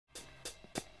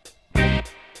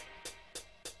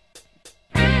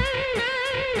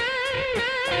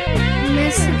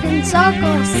Michigan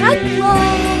Soccer Central.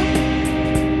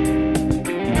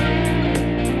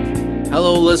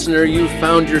 Hello, listener. You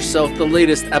found yourself the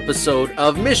latest episode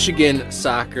of Michigan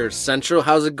Soccer Central.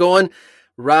 How's it going?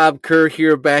 Rob Kerr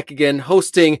here, back again,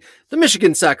 hosting the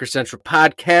Michigan Soccer Central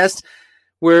podcast,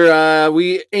 where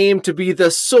we aim to be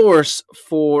the source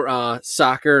for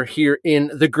soccer here in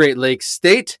the Great Lakes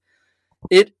State.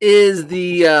 It is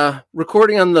the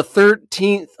recording on the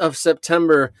 13th of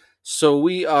September, so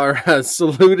we are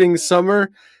saluting summer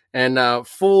and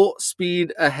full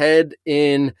speed ahead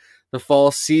in the fall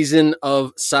season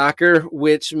of soccer,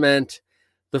 which meant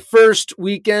the first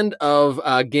weekend of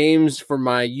games for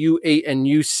my U8 and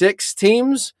U6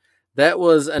 teams. That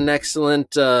was an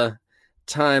excellent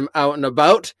time out and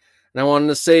about. And I wanted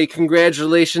to say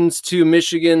congratulations to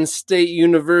Michigan State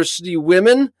University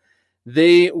women.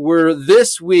 They were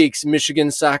this week's Michigan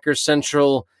Soccer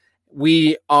Central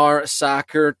We Are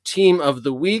Soccer Team of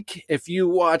the Week. If you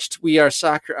watched We Are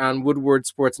Soccer on Woodward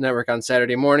Sports Network on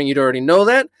Saturday morning, you'd already know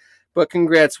that. But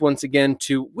congrats once again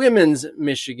to women's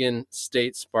Michigan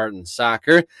State Spartan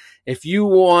Soccer. If you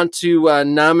want to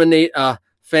nominate a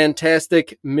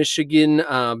fantastic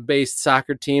Michigan-based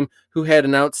soccer team who had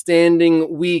an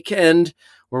outstanding weekend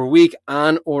or week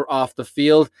on or off the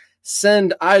field,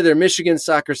 send either Michigan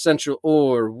Soccer Central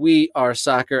or We Are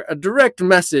Soccer a direct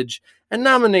message and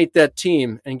nominate that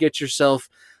team and get yourself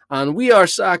on We Are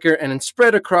Soccer and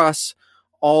spread across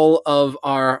all of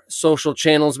our social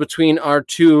channels between our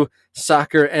two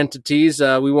soccer entities.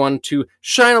 We want to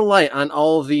shine a light on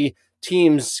all the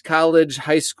teams, college,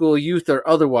 high school, youth, or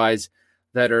otherwise,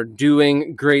 that are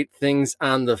doing great things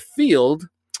on the field.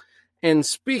 And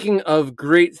speaking of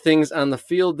great things on the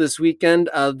field this weekend,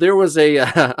 there was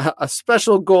a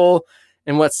special goal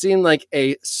in what seemed like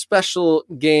a special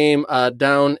game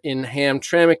down in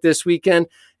Hamtramck this weekend.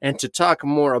 And to talk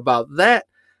more about that,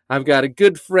 I've got a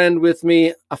good friend with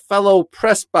me, a fellow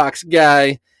press box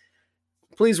guy.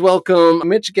 Please welcome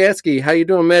Mitch Gatzke. How you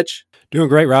doing, Mitch? Doing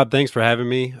great, Rob. Thanks for having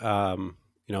me.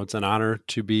 It's an honor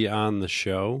to be on the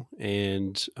show,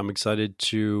 and I'm excited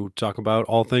to talk about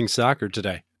all things soccer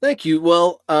today. Thank you.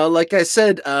 Well, like I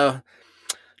said,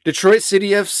 Detroit City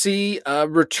FC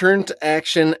returned to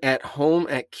action at home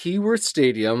at Keyworth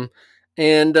Stadium.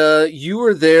 And you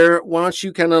were there. Why don't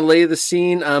you kind of lay the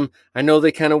scene? I know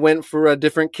they kind of went for a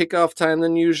different kickoff time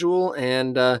than usual,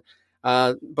 and but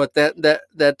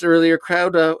that earlier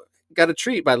crowd got a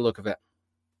treat by the look of it.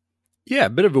 Yeah, a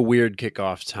bit of a weird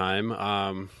kickoff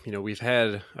time. We've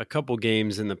had a couple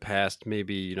games in the past,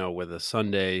 maybe with a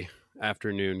Sunday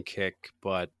afternoon kick,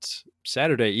 but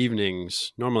Saturday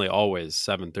evenings normally always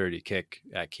 7:30 kick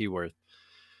at Keyworth.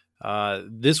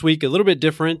 This week, a little bit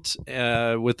different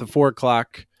with the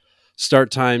 4:00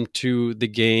 start time to the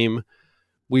game.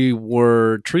 We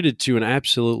were treated to an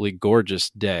absolutely gorgeous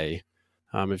day.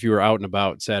 If you were out and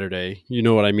about Saturday, you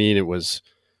know what I mean. It was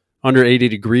under 80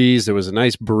 degrees. There was a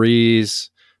nice breeze.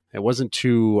 It wasn't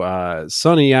too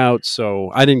sunny out,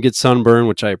 so I didn't get sunburn,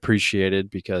 which I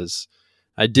appreciated because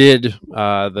I did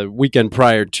the weekend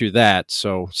prior to that.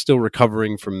 So still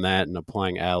recovering from that and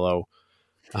applying aloe.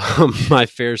 My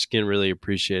fair skin really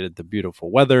appreciated the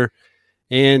beautiful weather.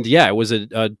 And yeah, it was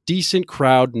a decent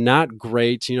crowd, not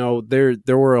great.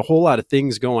 There were a whole lot of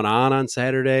things going on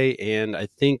Saturday. And I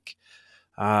think,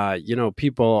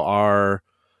 people are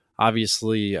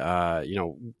obviously,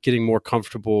 getting more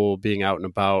comfortable being out and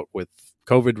about with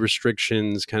COVID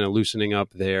restrictions kind of loosening up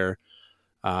there.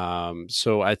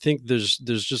 So I think there's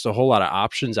just a whole lot of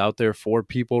options out there for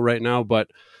people right now.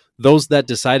 But those that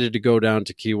decided to go down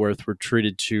to Keyworth were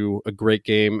treated to a great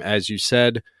game, as you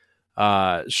said.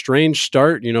 Strange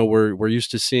start. We're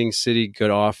used to seeing City get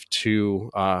off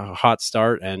to a hot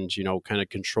start and, kind of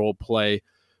control play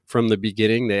from the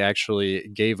beginning. They actually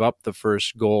gave up the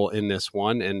first goal in this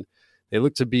one, and they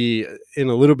look to be in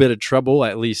a little bit of trouble,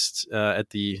 at least at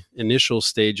the initial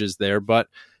stages there. But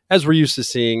as we're used to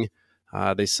seeing,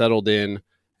 they settled in,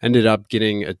 ended up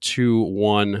getting a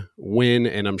 2-1 win,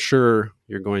 and I'm sure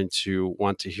you're going to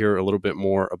want to hear a little bit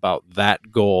more about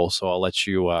that goal. So I'll let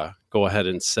you go ahead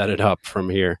and set it up from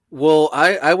here. Well,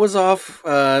 I was off,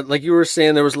 like you were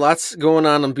saying, there was lots going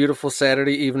on beautiful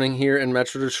Saturday evening here in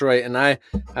Metro Detroit, and I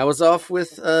was off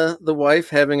with the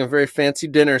wife having a very fancy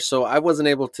dinner, so I wasn't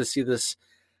able to see this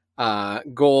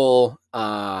goal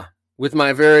with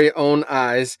my very own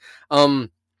eyes.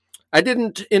 I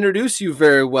didn't introduce you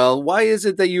very well. Why is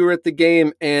it that you were at the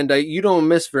game and you don't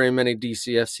miss very many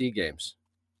DCFC games?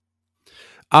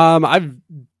 I've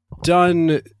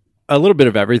done a little bit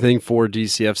of everything for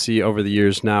DCFC over the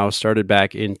years now. Started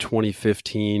back in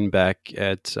 2015, back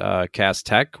at Cass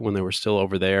Tech when they were still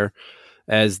over there.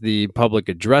 as the public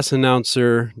address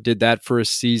announcer, did that for a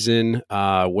season,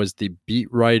 was the beat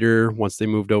writer once they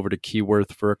moved over to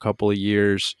Keyworth for a couple of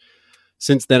years.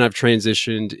 Since then, I've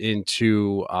transitioned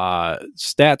into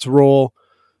stats role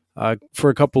for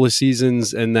a couple of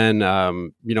seasons. And then,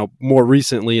 more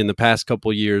recently in the past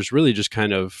couple of years, really just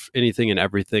kind of anything and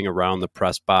everything around the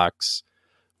press box,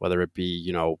 whether it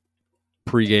be,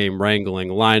 pregame wrangling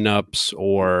lineups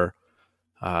or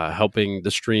helping the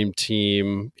stream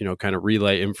team, kind of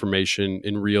relay information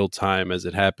in real time as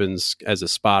it happens as a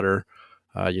spotter,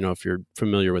 if you're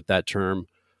familiar with that term.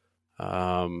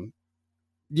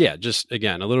 Just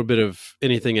again, a little bit of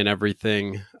anything and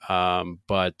everything.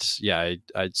 But yeah,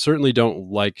 I certainly don't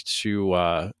like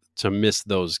to miss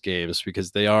those games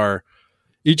because they are,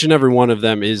 each and every one of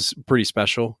them is pretty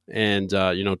special. And,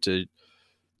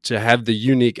 to have the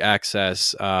unique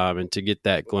access and to get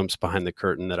that glimpse behind the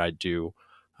curtain that I do,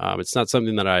 it's not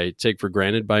something that I take for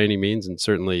granted by any means, and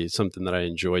certainly something that I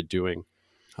enjoy doing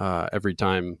every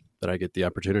time that I get the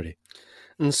opportunity.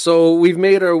 And so we've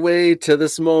made our way to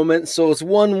this moment. So it's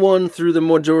 1-1 through the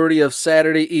majority of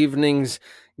Saturday evening's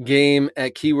game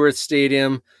at Keyworth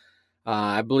Stadium.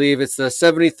 I believe it's the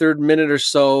 73rd minute or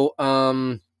so.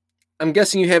 I'm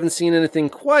guessing you haven't seen anything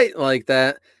quite like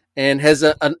that. And has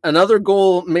another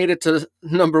goal made it to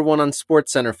number one on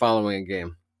SportsCenter following a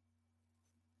game?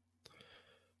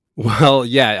 Well,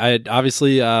 yeah, I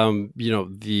obviously,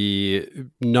 the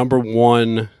number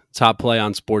one top play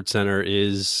on SportsCenter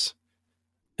is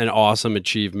an awesome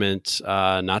achievement.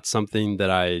 Not something that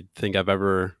I think I've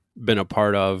ever been a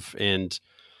part of. And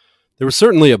there was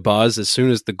certainly a buzz as soon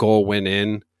as the goal went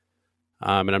in.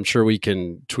 And I'm sure we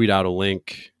can tweet out a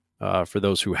link for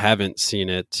those who haven't seen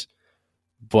it.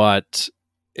 But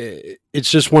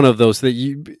it's just one of those that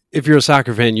if you're a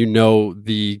soccer fan,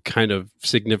 the kind of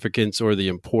significance or the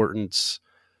importance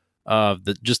of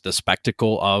the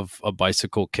spectacle of a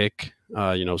bicycle kick.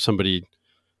 Somebody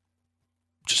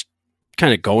just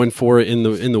kind of going for it in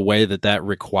the way that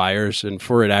requires, and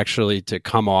for it actually to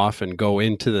come off and go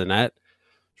into the net,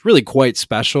 it's really quite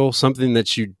special. Something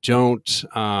that you don't,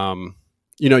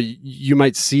 you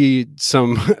might see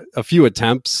a few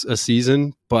attempts a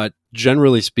season, but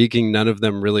generally speaking, none of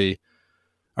them really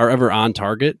are ever on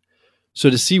target. So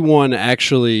to see one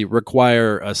actually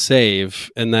require a save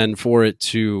and then for it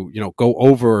to, go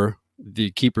over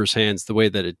the keeper's hands the way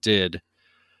that it did,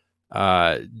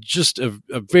 just a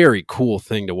very cool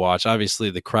thing to watch. Obviously,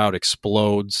 the crowd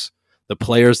explodes. The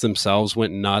players themselves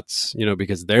went nuts,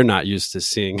 because they're not used to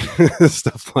seeing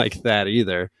stuff like that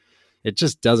either. It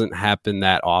just doesn't happen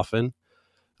that often.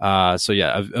 So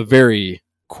yeah, a very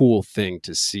cool thing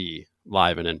to see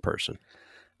live and in person.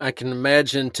 I can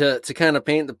imagine to kind of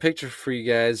paint the picture for you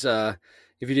guys.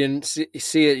 If you didn't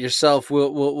see it yourself,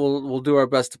 we'll do our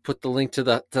best to put the link to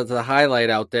the highlight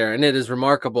out there, and it is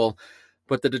remarkable.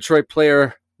 But the Detroit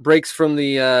player breaks from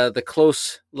the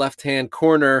close left-hand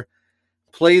corner,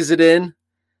 plays it in.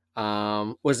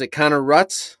 Was it Connor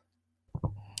Rutz?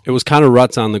 It was Connor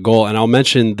Rutz on the goal, and I'll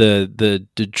mention the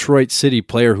Detroit City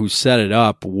player who set it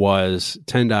up was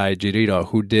Tendai Jirita,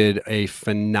 who did a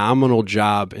phenomenal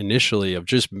job initially of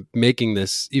just making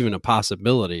this even a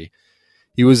possibility.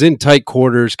 He was in tight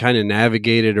quarters, kind of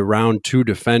navigated around two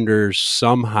defenders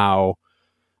somehow,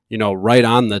 right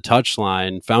on the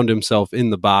touchline, found himself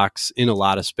in the box in a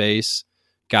lot of space,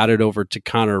 got it over to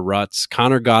Connor Rutz.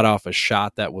 Connor got off a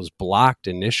shot that was blocked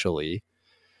initially,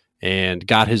 and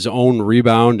got his own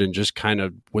rebound and just kind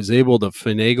of was able to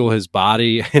finagle his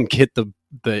body and get the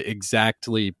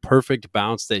exactly perfect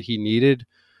bounce that he needed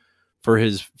for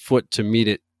his foot to meet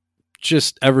it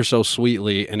just ever so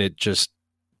sweetly. And it just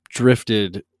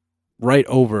drifted right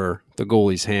over the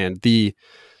goalie's hand. The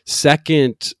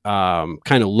second kind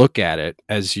of look at it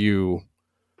as if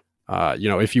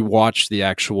you watch the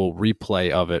actual replay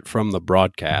of it from the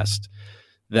broadcast,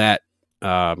 that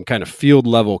kind of field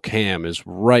level cam is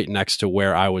right next to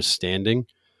where I was standing.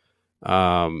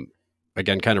 Again,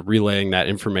 kind of relaying that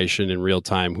information in real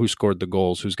time, who scored the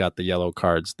goals, who's got the yellow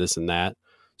cards, this and that.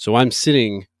 So I'm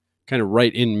sitting kind of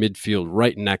right in midfield,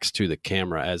 right next to the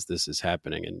camera as this is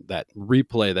happening. And that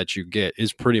replay that you get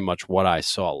is pretty much what I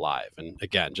saw live. And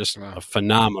again, just a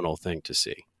phenomenal thing to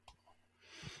see.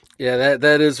 Yeah,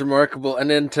 that is remarkable.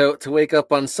 And then to wake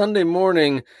up on Sunday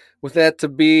morning with that to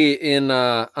be in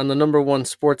on the number one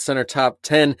SportsCenter top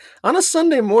 10 on a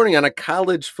Sunday morning on a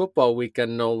college football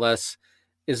weekend, no less,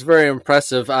 is very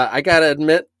impressive. I got to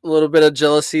admit, a little bit of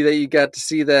jealousy that you got to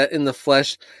see that in the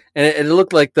flesh, and it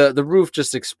looked like the roof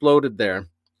just exploded there.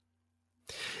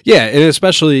 Yeah, and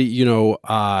especially,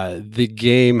 the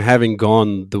game having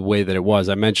gone the way that it was.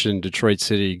 I mentioned Detroit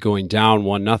City going down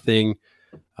 1-0.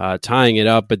 tying it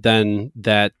up. But then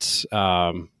that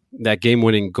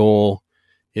game-winning goal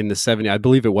in the I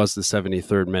believe it was the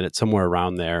 73rd minute, somewhere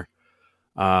around there.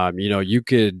 You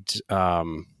could.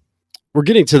 We're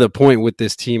getting to the point with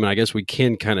this team, and I guess we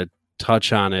can kind of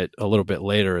touch on it a little bit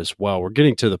later as well. We're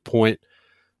getting to the point.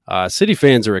 City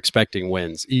fans are expecting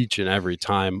wins each and every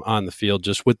time on the field,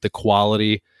 just with the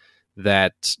quality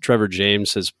that Trevor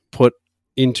James has put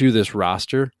into this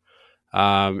roster.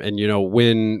 And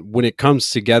when it comes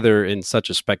together in such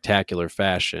a spectacular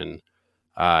fashion,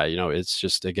 it's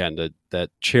just, again, that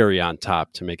cherry on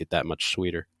top to make it that much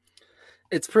sweeter.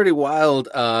 It's pretty wild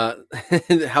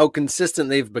how consistent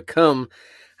they've become.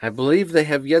 I believe they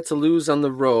have yet to lose on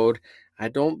the road. I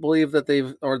don't believe that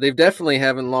they've definitely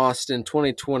haven't lost in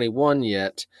 2021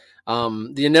 yet.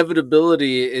 The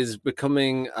inevitability is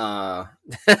becoming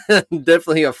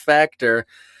definitely a factor.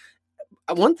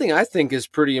 One thing I think is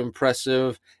pretty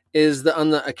impressive is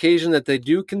on the occasion that they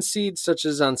do concede, such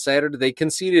as on Saturday, they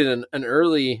conceded an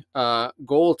early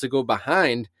goal to go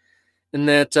behind, and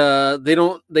that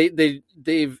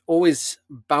they've always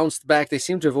bounced back. They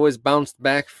seem to have always bounced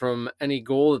back from any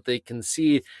goal that they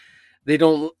concede. They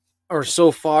don't, or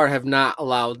so far have not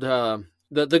allowed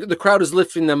the crowd is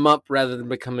lifting them up rather than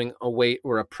becoming a weight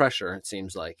or a pressure, it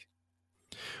seems like.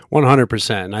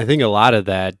 100%. And I think a lot of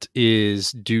that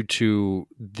is due to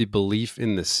the belief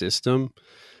in the system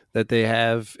that they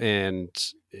have, and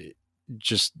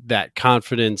just that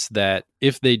confidence that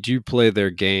if they do play their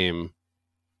game,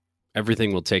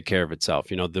 everything will take care of itself.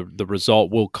 The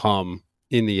result will come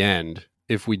in the end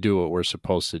if we do what we're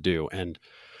supposed to do. And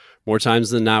more times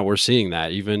than not, we're seeing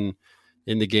that, even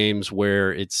in the games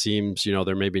where it seems,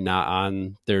 they're maybe not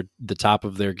on the top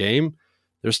of their game,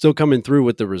 they're still coming through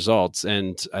with the results.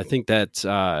 And I think that,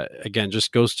 again,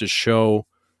 just goes to show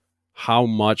how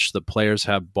much the players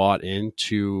have bought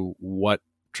into what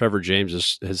Trevor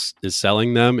James is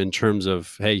selling them in terms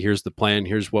of, hey, here's the plan,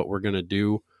 here's what we're going to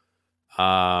do.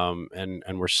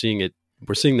 And we're seeing it.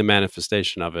 We're seeing the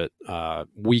manifestation of it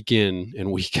week in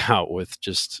and week out with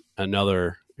just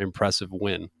another impressive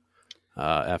win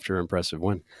after impressive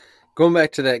win. Going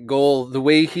back to that goal, the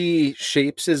way he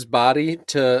shapes his body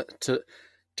to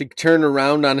turn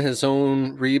around on his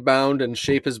own rebound and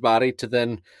shape his body to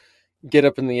then get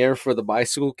up in the air for the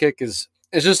bicycle kick is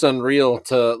just unreal.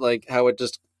 To like how it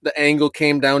just, the angle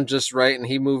came down just right and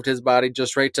he moved his body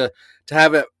just right to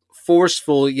have it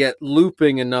forceful yet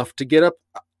looping enough to get up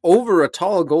over a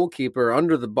tall goalkeeper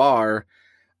under the bar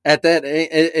at that.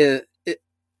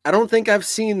 I don't think I've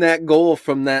seen that goal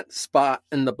from that spot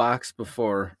in the box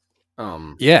before.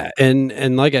 Yeah,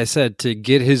 and like I said, to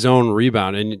get his own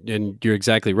rebound, and you're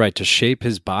exactly right, to shape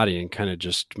his body and kind of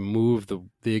just move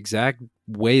the exact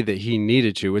way that he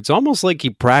needed to. It's almost like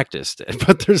he practiced it,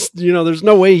 but there's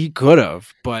no way he could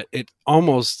have, but it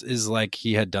almost is like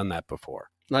he had done that before.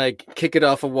 Like kick it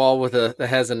off a wall that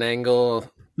has an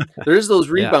angle. There's those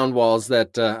rebound walls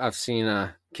that I've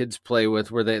seen kids play with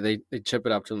where they chip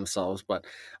it up to themselves, but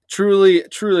truly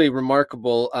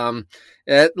remarkable.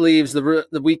 It leaves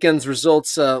the weekend's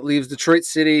results leaves Detroit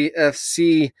City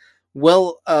FC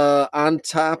well on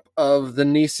top of the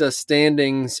NISA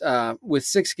standings with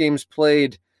 6 games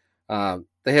played.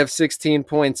 They have 16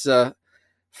 points,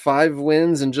 5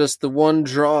 wins and just the 1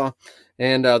 draw.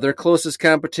 And their closest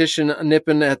competition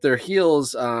nipping at their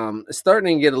heels is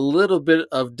starting to get a little bit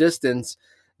of distance.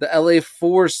 The LA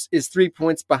Force is 3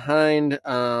 points behind,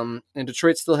 and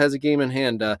Detroit still has a game in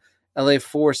hand. LA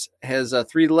Force has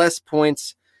 3 less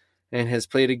points and has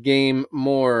played a game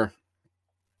more.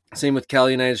 Same with Cal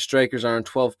United Strikers are on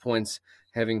 12 points,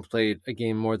 having played a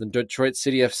game more than Detroit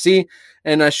City FC.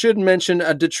 And I should mention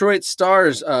Detroit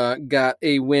Stars got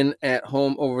a win at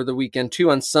home over the weekend, too,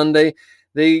 on Sunday.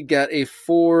 They got a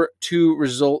 4-2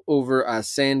 result over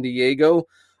San Diego.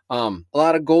 A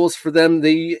lot of goals for them.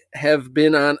 They have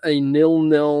been on a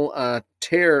 0-0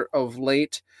 tear of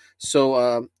late.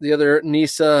 So the other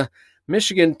NISA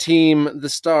Michigan team, the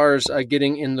Stars,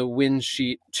 getting in the win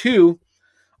sheet too.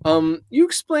 You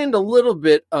explained a little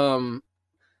bit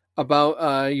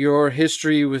about your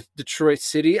history with Detroit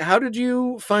City. How did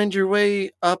you find your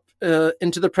way up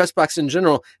into the press box in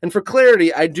general? And for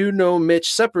clarity, I do know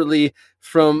Mitch separately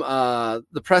from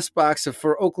the press box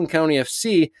for Oakland County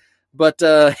FC, but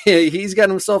he's got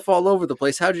himself all over the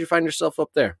place. How did you find yourself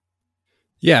up there?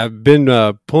 Yeah, I've been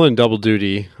pulling double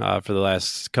duty for the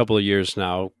last couple of years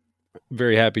now.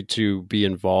 Very happy to be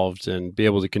involved and be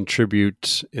able to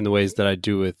contribute in the ways that I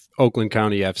do with Oakland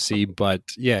County FC. But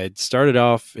yeah, it started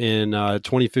off in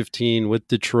 2015 with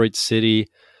Detroit City.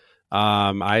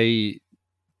 I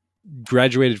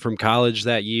graduated from college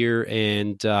that year,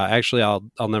 and actually,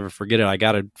 I'll never forget it. I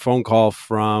got a phone call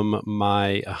from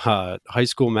my high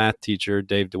school math teacher,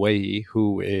 Dave DeWahey,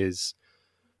 who is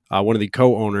one of the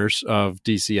co-owners of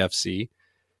DCFC.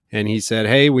 And he said,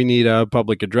 "Hey, we need a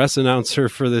public address announcer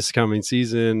for this coming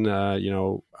season.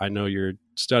 I know you're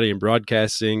studying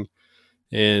broadcasting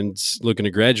and looking to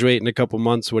graduate in a couple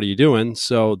months. What are you doing?"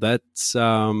 So that's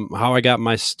how I got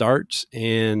my start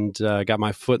and got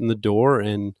my foot in the door.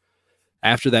 And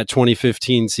after that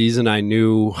 2015 season, I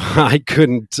knew I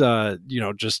couldn't,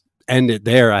 just end it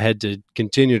there. I had to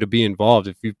continue to be involved.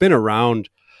 If you've been around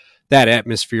that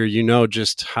atmosphere, you know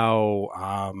just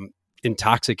how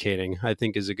intoxicating, I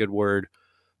think is a good word,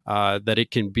 that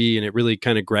it can be. And it really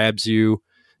kind of grabs you,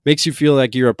 makes you feel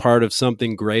like you're a part of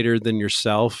something greater than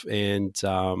yourself. And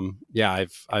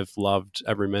I've loved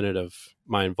every minute of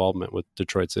my involvement with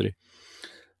Detroit City.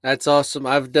 That's awesome.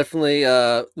 I've definitely,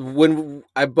 when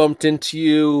I bumped into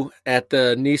you at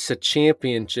the NISA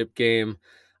championship game,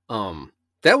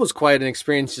 that was quite an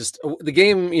experience. Just the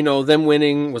game, them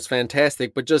winning was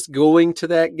fantastic, but just going to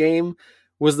that game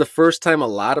was the first time a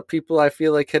lot of people, I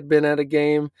feel like, had been at a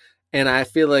game. And I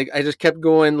feel like I just kept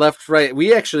going left, right.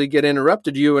 We actually get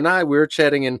interrupted. You and we were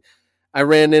chatting, and I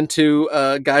ran into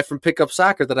a guy from Pickup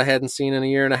Soccer that I hadn't seen in a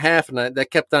year and a half. And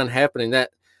that kept on happening.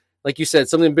 That, like you said,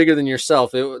 something bigger than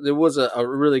yourself. It was a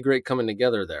really great coming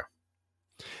together there.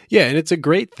 Yeah, and it's a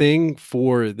great thing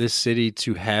for this city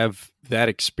to have that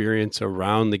experience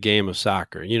around the game of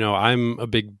soccer. I'm a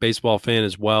big baseball fan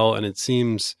as well, and it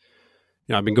seems,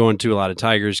 I've been going to a lot of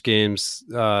Tigers games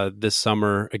this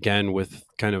summer, again, with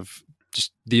kind of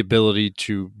just the ability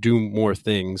to do more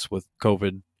things with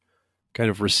COVID kind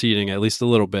of receding at least a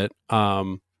little bit.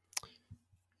 And,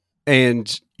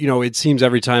 it seems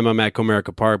every time I'm at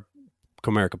Comerica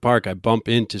Park, I bump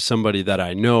into somebody that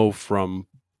I know from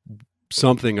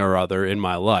something or other in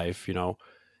my life,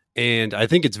 and I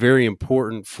think it's very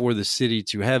important for the city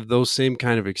to have those same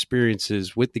kind of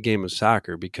experiences with the game of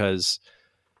soccer, because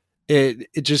it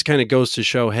just kind of goes to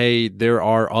show, hey, there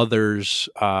are others,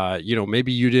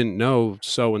 maybe you didn't know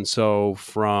so-and-so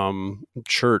from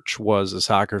church was a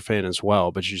soccer fan as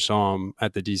well, but you saw him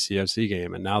at the DCFC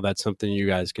game, and now that's something you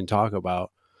guys can talk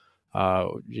about,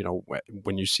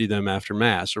 when you see them after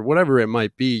mass or whatever it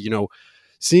might be.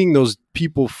 Seeing those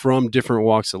people from different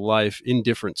walks of life in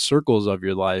different circles of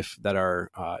your life that are,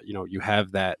 you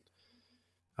have that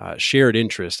shared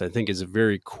interest, I think is a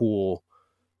very cool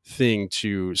thing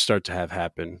to start to have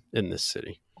happen in this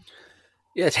city.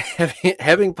 Yes,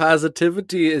 having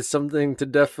positivity is something to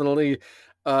definitely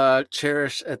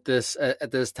cherish at this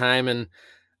time. And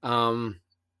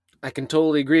I can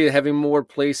totally agree that having more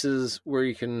places where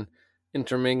you can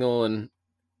intermingle and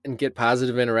get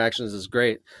positive interactions is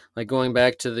great. Like going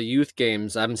back to the youth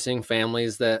games, I'm seeing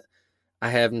families that I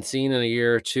haven't seen in a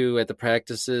year or two at the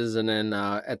practices, and then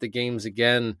at the games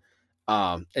again.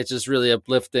 It's just really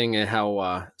uplifting at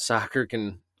how soccer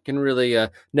can really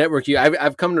network you.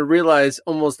 I've come to realize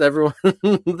almost everyone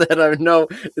that I know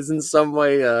is in some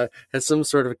way has some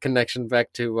sort of connection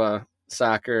back to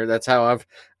soccer. That's how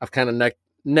I've kind of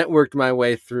networked my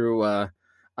way through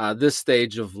this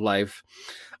stage of life.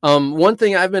 One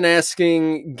thing I've been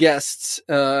asking guests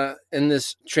in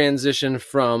this transition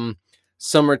from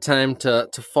summertime to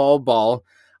fall ball,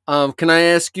 can I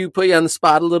ask you, put you on the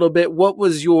spot a little bit, what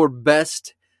was your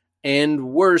best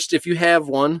and worst, if you have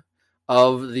one,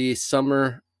 of the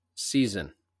summer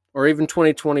season, or even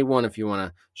 2021 if you want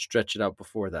to stretch it out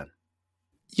before then?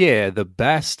 Yeah, the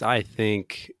best, I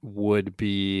think, would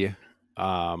be,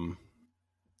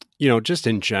 just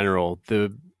in general,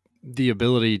 the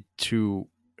ability to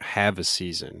have a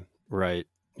season, right?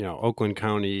 Oakland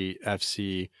County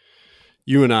FC,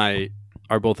 you and I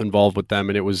are both involved with them,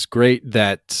 and it was great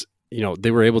that,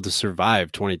 they were able to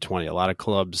survive 2020. A lot of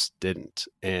clubs didn't.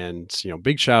 And,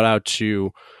 big shout out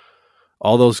to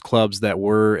all those clubs that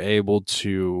were able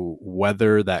to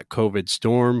weather that COVID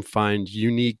storm, find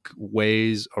unique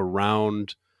ways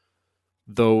around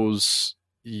those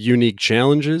unique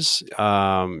challenges,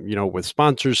 with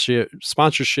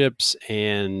sponsorships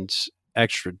and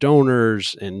extra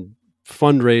donors and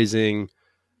fundraising.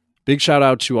 Big shout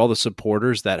out to all the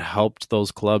supporters that helped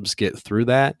those clubs get through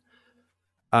that.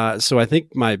 So I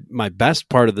think my best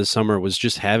part of the summer was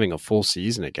just having a full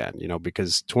season again,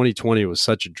 because 2020 was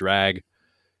such a drag.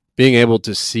 Being able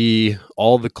to see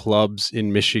all the clubs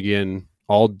in Michigan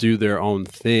all do their own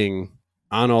thing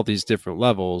on all these different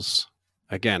levels,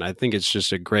 again, I think it's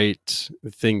just a great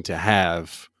thing to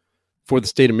have for the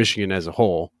state of Michigan as a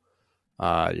whole,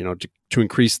 to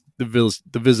increase the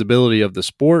visibility of the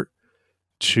sport,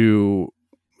 to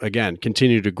again,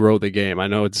 continue to grow the game. I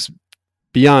know it's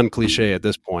beyond cliche at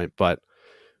this point, but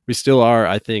we still are,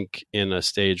 I think, in a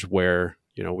stage where,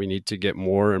 we need to get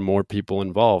more and more people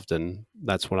involved. And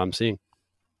that's what I'm seeing.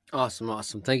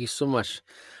 Awesome. Thank you so much.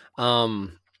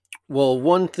 Well,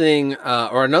 one thing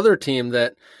or another team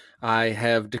that I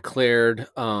have declared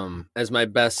as my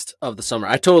best of the summer.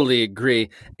 I totally agree.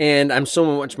 And I'm so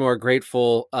much more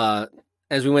grateful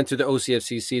as we went through the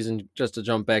OCFC season, just to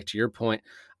jump back to your point,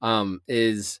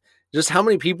 is just how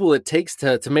many people it takes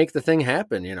to make the thing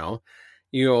happen.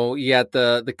 You got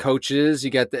the coaches,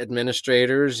 you got the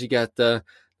administrators, you got the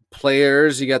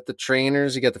players, you got the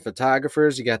trainers, you got the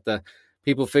photographers, you got the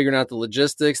people figuring out the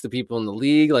logistics, the people in the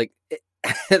league. Like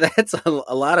that's a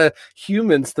lot of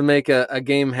humans to make a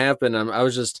game happen. I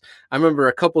remember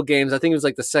a couple games. I think it was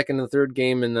like the second and third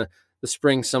game in the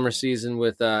spring summer season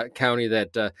with County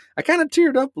that I kind of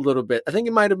teared up a little bit. I think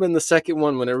it might have been the second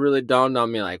one when it really dawned on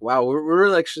me, like, wow,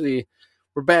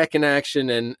 we're back in action,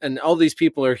 and all these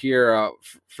people are here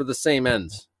for the same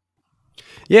ends.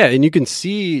 Yeah, and you can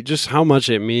see just how much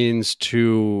it means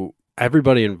to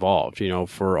everybody involved,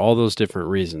 for all those different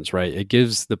reasons, right? It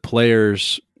gives the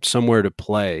players somewhere to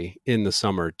play in the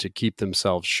summer to keep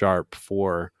themselves sharp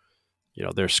for,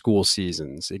 their school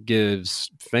seasons. It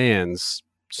gives fans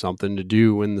something to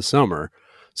do in the summer,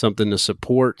 something to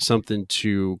support, something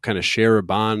to kind of share a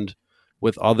bond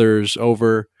with others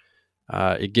over.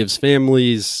 It gives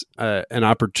families an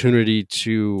opportunity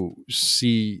to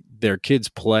see their kids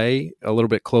play a little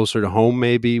bit closer to home,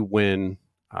 maybe when,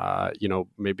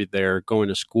 maybe they're going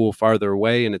to school farther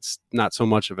away and it's not so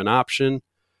much of an option.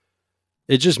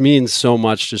 It just means so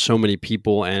much to so many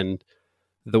people. And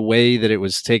the way that it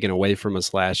was taken away from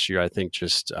us last year, I think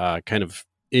just kind of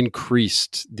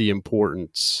increased the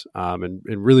importance and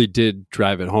really did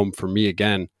drive it home for me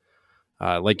again.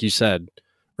 Like you said,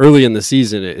 early in the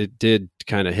season, it did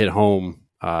kind of hit home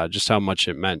just how much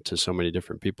it meant to so many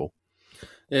different people.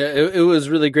 Yeah, it was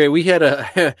really great. We had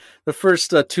the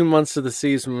first 2 months of the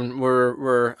season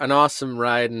were an awesome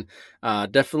ride,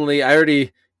 and definitely I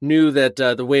already knew that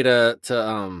the way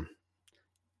to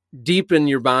deepen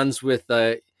your bonds with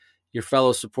your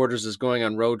fellow supporters is going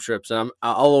on road trips. And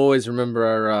I'll always remember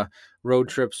our road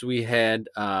trips we had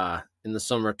in the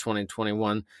summer of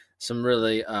 2021. Some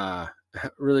really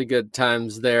really good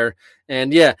times there.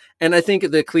 And yeah, and I think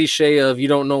the cliche of you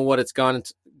don't know what it's got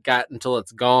until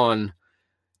it's gone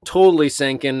totally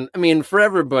sank in. I mean, for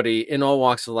everybody in all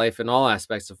walks of life and all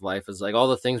aspects of life, is like all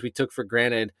the things we took for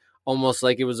granted, almost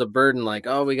like it was a burden, like,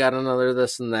 oh, we got another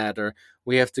this and that, or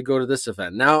we have to go to this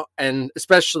event now. And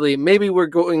especially maybe we're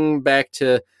going back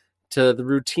to the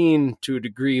routine to a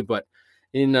degree, but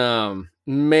in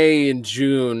May and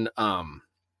June,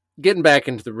 getting back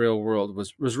into the real world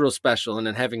was real special. And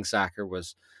then having soccer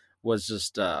was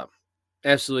just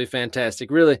absolutely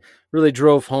fantastic. Really, really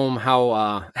drove home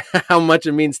how how much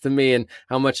it means to me and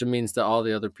how much it means to all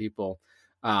the other people.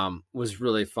 Was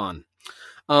really fun.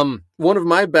 One of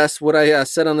my best, what I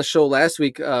said on the show last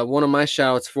week, one of my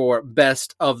shouts for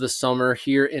best of the summer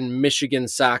here in Michigan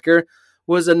soccer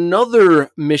was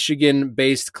another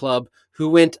Michigan-based club who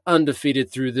went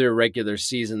undefeated through their regular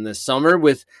season this summer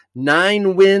with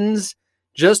 9 wins,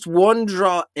 just 1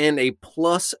 draw, and a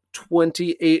plus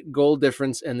 28 goal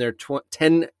difference in their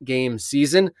 10-game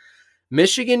season.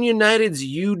 Michigan United's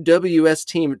UWS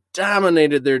team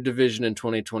dominated their division in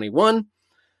 2021,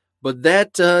 but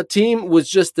that team was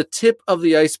just the tip of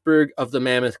the iceberg of the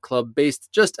Mammoth Club based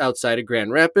just outside of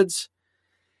Grand Rapids.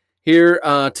 Here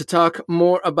to talk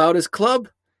more about his club,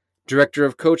 Director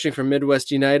of Coaching for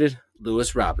Midwest United,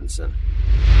 Lewis Robinson.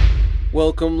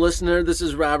 Welcome, listener. This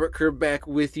is Robert Kerr back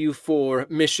with you for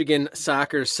Michigan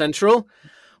Soccer Central.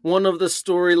 One of the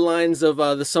storylines of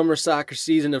the summer soccer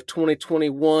season of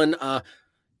 2021,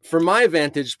 from my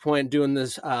vantage point doing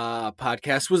this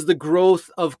podcast, was the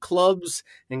growth of clubs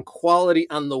and quality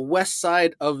on the west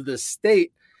side of the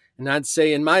state. And I'd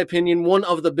say, in my opinion, one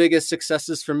of the biggest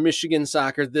successes for Michigan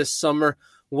soccer this summer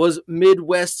was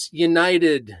Midwest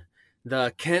United.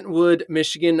 The Kentwood,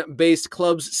 Michigan-based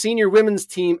club's senior women's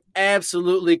team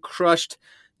absolutely crushed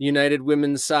United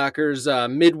Women's Soccer's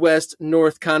Midwest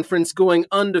North Conference, going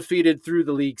undefeated through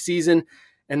the league season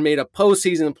and made a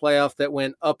postseason playoff that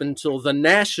went up until the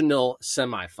national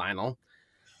semifinal.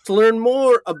 To learn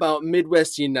more about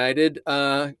Midwest United,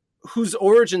 whose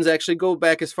origins actually go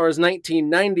back as far as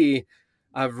 1990,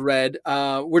 I've read,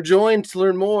 we're joined to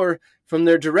learn more from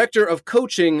their Director of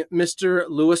Coaching, Mr.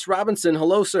 Lewis Robinson.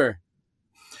 Hello, sir.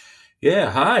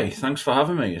 Yeah, hi. Thanks for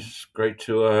having me. It's great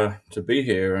to be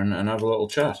here and have a little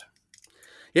chat.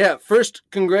 Yeah, first,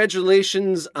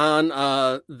 congratulations on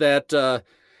that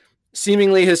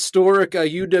seemingly historic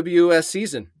UWS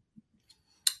season.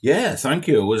 Yeah, thank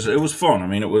you. It was fun. I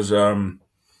mean, it was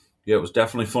it was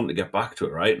definitely fun to get back to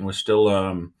it, right? And we're still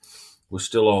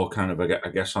all kind of, I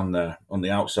guess, on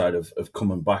the outside of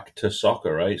coming back to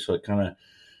soccer, right? So it kind of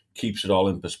keeps it all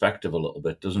in perspective a little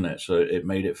bit, doesn't it? So it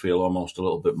made it feel almost a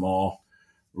little bit more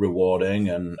rewarding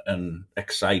and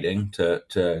exciting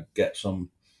to get some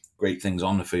great things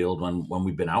on the field when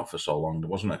we've been out for so long,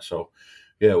 wasn't it? So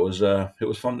yeah, it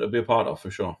was fun to be a part of,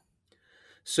 for sure.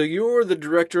 So you're the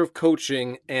director of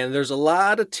coaching, and there's a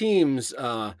lot of teams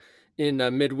in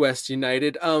Midwest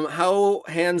United. How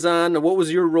hands-on? What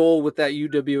was your role with that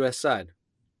UWS side?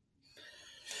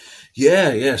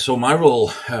 Yeah. So my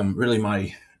role, really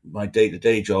my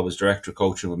day-to-day job is director of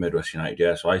coaching with Midwest United.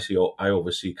 Yeah, so I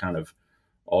oversee kind of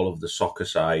all of the soccer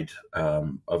side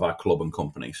of our club and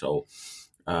company. So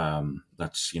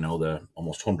that's the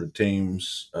almost 100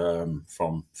 teams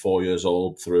from 4 years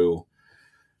old through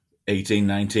 18,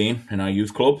 19 in our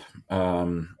youth club,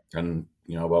 and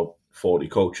about 40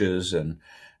 coaches and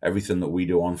everything that we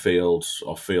do on field,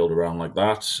 off field, around like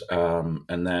that.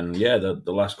 And then the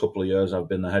last couple of years I've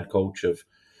been the head coach of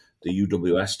the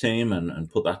UWS team and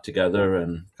put that together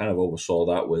and kind of oversaw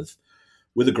that with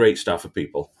a great staff of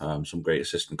people, some great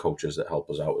assistant coaches that help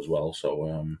us out as well.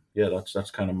 So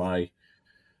that's kind of my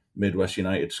Midwest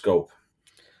United scope.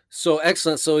 So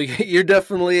excellent. So you're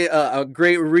definitely a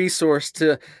great resource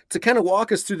to kind of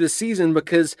walk us through the season,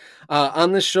 because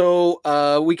on the show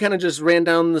we kind of just ran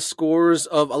down the scores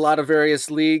of a lot of various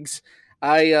leagues.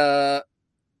 I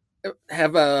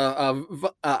have a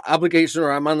obligation,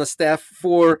 or I'm on the staff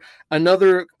for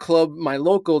another club, my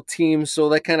local team, so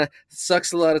that kind of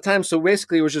sucks a lot of time. So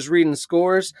basically it was just reading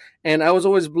scores, and I was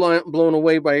always blown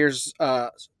away by your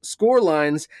score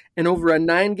lines. And over a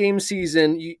 9-game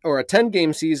season, or a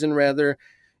 10-game season rather,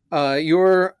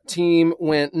 your team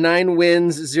went 9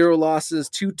 wins, 0 losses,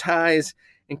 2 ties,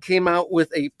 and came out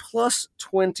with a plus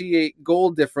 28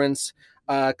 goal difference.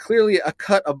 Clearly a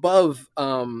cut above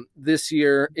this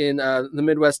year in the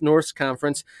Midwest North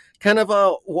Conference. Kind of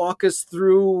walk us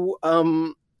through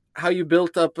how you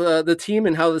built up the team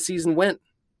and how the season went.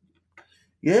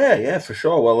 Yeah, for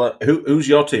sure. Well, who's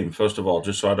your team, first of all,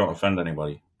 just so I don't offend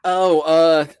anybody?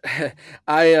 Oh,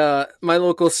 my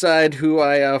local side, who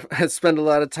I spend a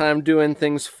lot of time doing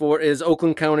things for, is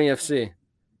Oakland County FC.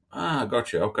 Ah,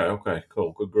 gotcha. Okay,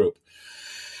 cool, good group.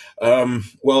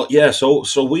 Well, yeah. So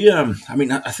we, I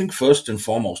mean, I think first and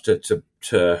foremost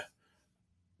to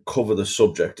cover the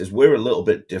subject is we're a little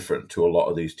bit different to a lot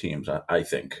of these teams. I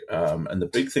think, and the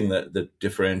big thing that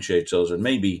differentiates us, and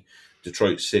maybe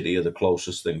Detroit City are the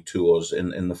closest thing to us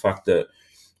in the fact that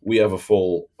we have a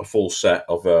full set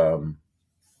of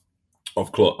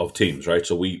teams, right?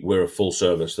 So we're a full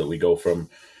service that we go from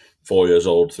 4 years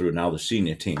old through now the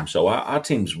senior team. So our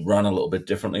teams run a little bit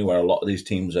differently, where a lot of these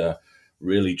teams are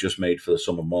really just made for the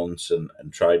summer months and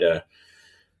try to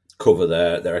cover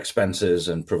their expenses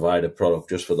and provide a product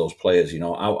just for those players.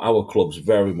 Our club's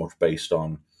very much based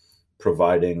on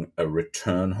providing a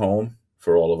return home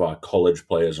for all of our college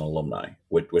players and alumni,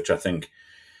 which I think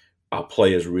our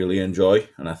players really enjoy.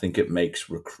 And I think it makes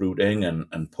recruiting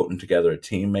and putting together a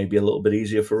team maybe a little bit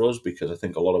easier for us, because I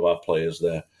think a lot of our players,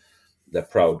 they're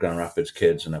proud Grand Rapids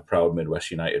kids and they're proud Midwest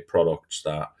United products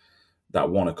that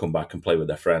want to come back and play with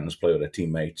their friends, play with their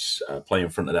teammates, play in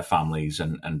front of their families,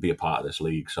 and be a part of this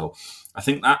league. So I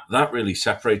think that really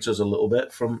separates us a little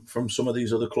bit from some of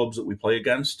these other clubs that we play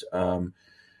against,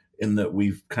 in that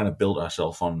we've kind of built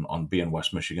ourselves on being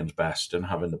West Michigan's best and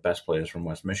having the best players from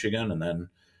West Michigan, and then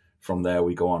from there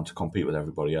we go on to compete with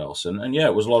everybody else. And yeah,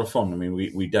 it was a lot of fun. I mean,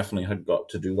 we definitely had got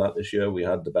to do that this year. We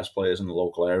had the best players in the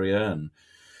local area, and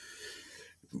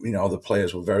the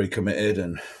players were very committed,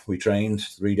 and we trained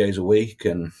 3 days a week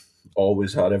and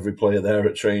always had every player there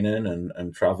at training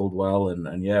and traveled well.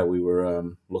 And yeah, we were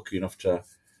lucky enough to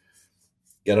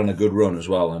get on a good run as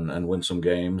well and win some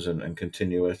games and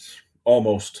continue it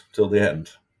almost till the end.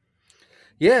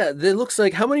 Yeah, it looks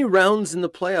like, how many rounds in the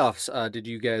playoffs did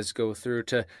you guys go through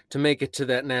to make it to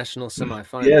that national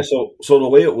semifinal? Yeah, so the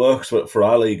way it works for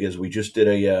our league is we just did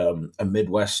a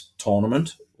Midwest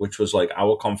tournament, which was like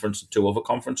our conference and 2 other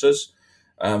conferences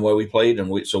where we played, and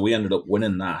we ended up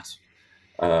winning that,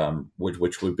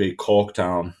 which we beat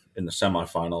Corktown in the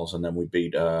semifinals, and then we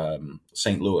beat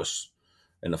St. Louis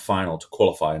in the final to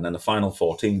qualify, and then the final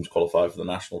 4 teams qualify for the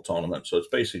national tournament. So it's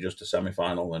basically just a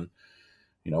semifinal, and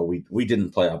we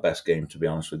didn't play our best game, to be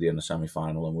honest with you, in the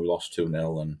semifinal, and we lost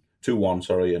 2-0 and 2-1,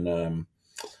 sorry, and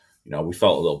we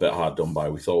felt a little bit hard done by.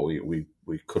 We thought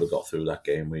we could have got through that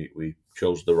game. We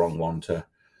chose the wrong one to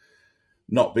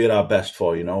not be at our best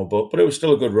for, but it was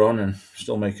still a good run and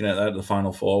still making it there to the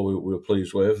Final Four. We were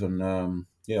pleased with, and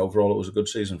overall it was a good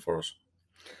season for us.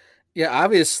 Yeah,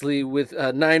 obviously with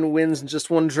 9 wins and just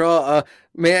 1 draw.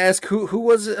 May I ask who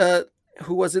was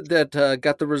it that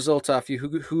got the results off you?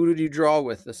 Who did you draw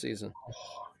with this season?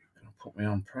 Oh, you're gonna put me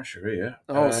on pressure here.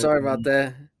 Oh, sorry about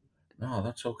that. No,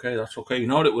 that's okay. That's okay. You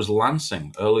know what? It was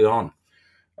Lansing early on,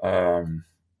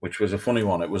 which was a funny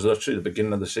one. It was actually the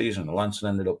beginning of the season. Lansing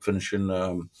ended up finishing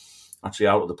actually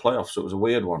out of the playoffs. So it was a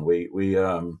weird one. We've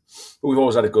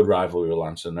always had a good rivalry with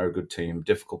Lansing. They're a good team.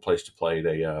 Difficult place to play.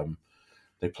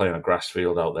 They play on a grass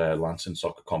field out there, Lansing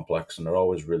Soccer Complex, and they're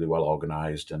always really well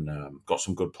organised and got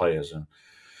some good players. And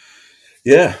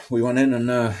yeah, we went in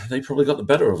and they probably got the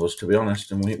better of us, to be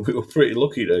honest. And we were pretty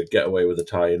lucky to get away with a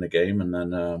tie in the game. And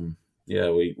then,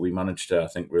 we managed to, I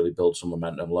think, really build some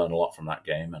momentum, learn a lot from that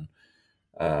game,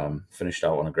 and finished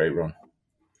out on a great run.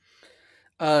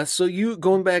 So you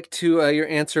going back to your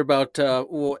answer about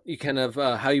what you kind of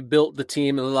how you built the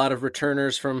team and a lot of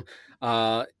returners from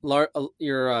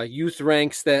your youth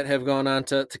ranks that have gone on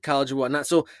to college and whatnot.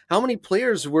 So how many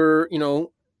players were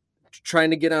trying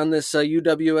to get on this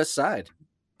UWS side?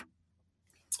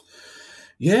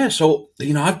 Yeah, so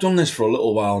I've done this for a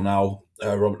little while now,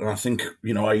 Robert, and I think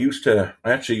I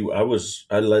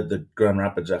led the Grand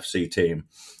Rapids FC team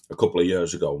a couple of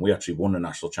years ago, and we actually won the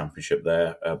national championship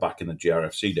there back in the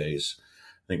GRFC days.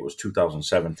 I think it was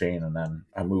 2017, and then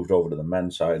I moved over to the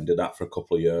men's side and did that for a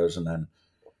couple of years, and then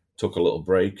took a little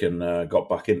break and got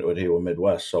back into it here with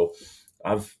Midwest. So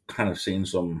I've kind of seen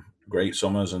some great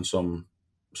summers and some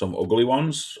ugly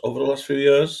ones over the last few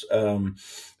years.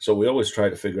 So we always try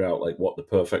to figure out like what the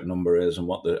perfect number is and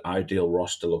what the ideal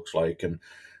roster looks like. And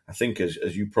I think as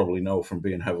you probably know from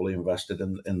being heavily invested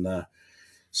in the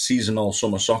seasonal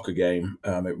summer soccer game,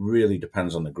 it really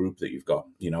depends on the group that you've got.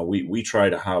 We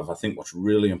try to have, I think what's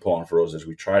really important for us is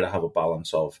we try to have a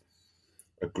balance of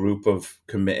a group of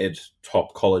committed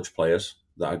top college players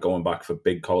that are going back for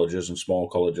big colleges and small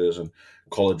colleges and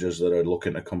colleges that are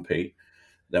looking to compete.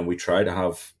 Then we try to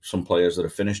have some players that are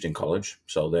finished in college,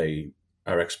 so they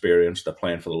are experienced, they're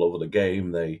playing for the love of the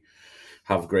game, they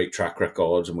have great track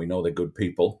records, and we know they're good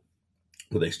people,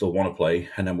 but they still want to play.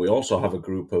 And then we also have a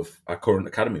group of our current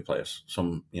academy players.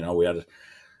 Some, we had a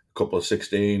couple of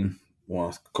 16,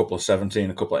 a couple of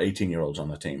 17, a couple of 18-year-olds on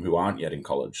the team who aren't yet in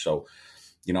college. So,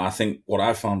 I think what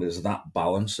I found is that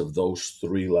balance of those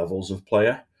 3 levels of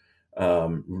player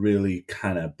really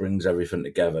kind of brings everything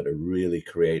together to really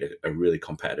create a really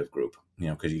competitive group,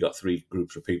 because you got 3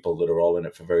 groups of people that are all in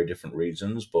it for very different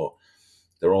reasons, but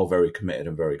they're all very committed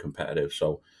and very competitive.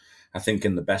 So I think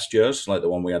in the best years, like the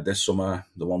one we had this summer,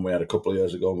 the one we had a couple of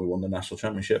years ago, and we won the national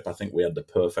championship, I think we had the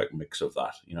perfect mix of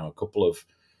that. A couple of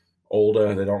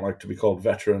older, they don't like to be called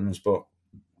veterans, but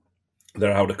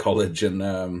they're out of college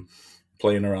and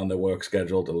playing around their work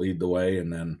schedule to lead the way,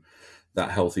 and then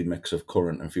that healthy mix of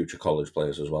current and future college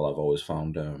players as well, I've always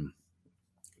found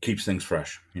keeps things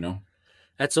fresh,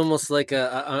 That's almost like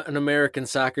an American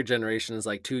soccer generation is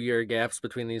like 2-year gaps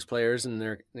between these players and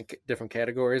their different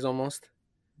categories almost.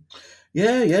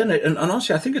 Yeah. And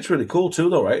honestly, I think it's really cool too,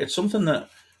 though, right? It's something that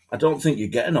I don't think you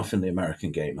get enough in the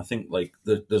American game. I think like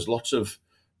there's lots of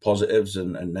positives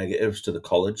and negatives to the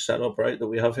college setup, right, that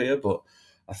we have here, but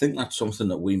I think that's something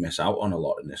that we miss out on a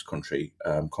lot in this country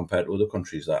compared to other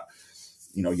countries that,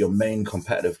 your main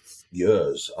competitive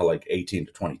years are like 18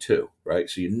 to 22, right?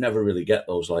 So you never really get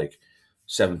those like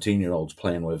 17-year-olds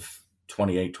playing with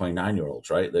 28, 29-year-olds,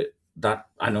 right? That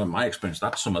I know in my experience,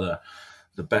 that's some of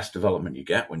the best development you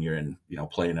get when you're in,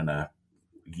 playing in a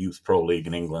youth pro league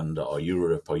in England or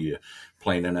Europe, or you're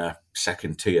playing in a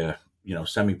second tier,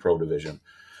 semi-pro division.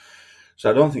 So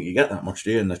I don't think you get that much,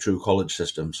 do you, in the true college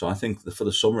system. So I think for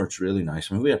the summer, it's really nice.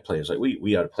 I mean, we had players like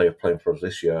we had a player playing for us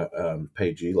this year,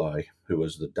 Paige Eli, who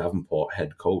was the Davenport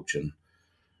head coach, and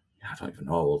I don't even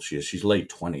know how old she is. She's late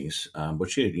 20s,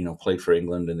 but she had, played for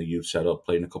England in the youth setup,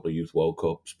 played in a couple of youth World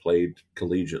Cups, played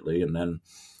collegiately, and then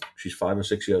she's 5 or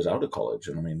 6 years out of college.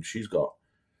 And I mean, she's got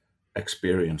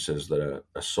experiences that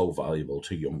are so valuable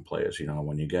to young players.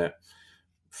 When you get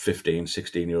 15,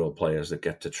 16-year-old players that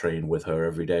get to train with her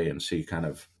every day and see kind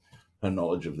of her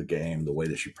knowledge of the game, the way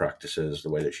that she practices, the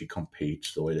way that she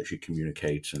competes, the way that she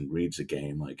communicates and reads the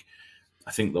game. Like,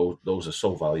 I think those are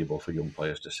so valuable for young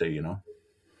players to see,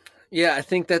 Yeah, I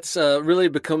think that's really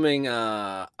becoming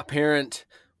apparent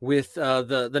with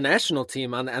the national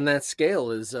team on that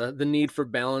scale is the need for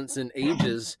balance in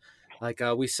ages. Like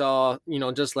we saw,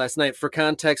 just last night. For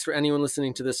context, for anyone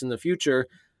listening to this in the future,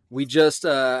 we just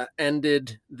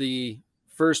ended the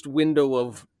first window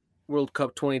of World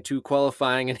Cup 22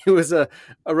 qualifying, and it was a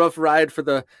rough ride for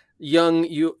the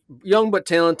young but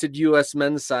talented U.S.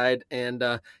 men's side, and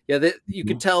you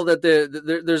could tell that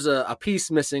there's a piece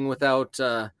missing without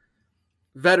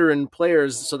veteran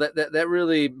players, so that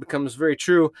really becomes very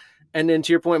true. And then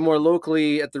to your point, more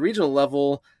locally at the regional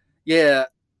level, yeah,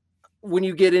 when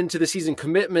you get into the season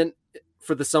commitment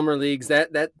for the summer leagues,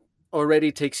 that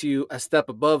already takes you a step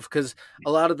above, because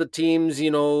a lot of the teams,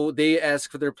 they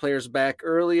ask for their players back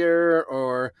earlier,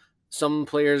 or some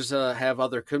players have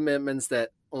other commitments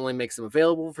that only makes them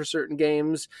available for certain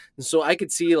games. And so I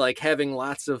could see like having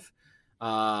lots of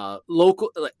local,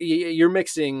 you're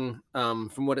mixing,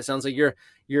 from what it sounds like,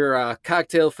 your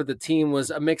cocktail for the team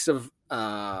was a mix of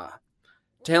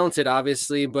talented,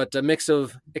 obviously, but a mix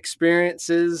of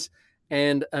experiences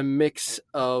and a mix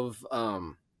of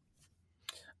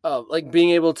like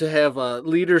being able to have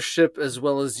leadership as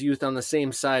well as youth on the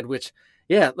same side, which,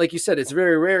 yeah, like you said, it's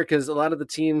very rare, because a lot of the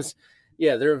teams,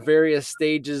 yeah, they're at various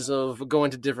stages of going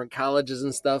to different colleges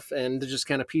and stuff, and they're just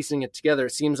kind of piecing it together.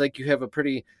 It seems like you have a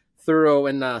pretty thorough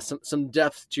and some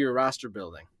depth to your roster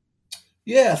building.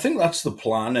 Yeah, I think that's the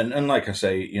plan. And like I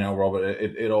say, Robert,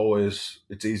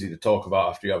 it's easy to talk about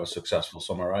after you have a successful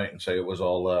summer, right? And say it was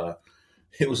all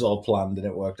planned and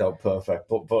it worked out perfect.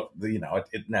 But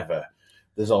it never.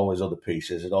 There's always other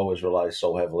pieces. It always relies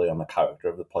so heavily on the character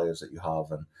of the players that you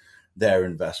have and their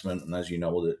investment. And as you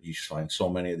know, that you find so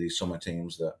many of these summer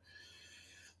teams that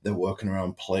they're working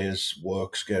around players'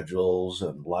 work schedules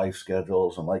and life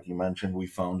schedules. And like you mentioned, we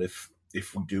found if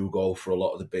we do go for a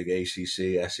lot of the big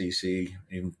ACC, SEC,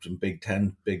 even some Big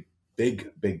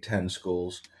Ten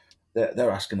schools,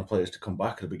 they're asking the players to come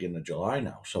back at the beginning of July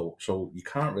now. So you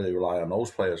can't really rely on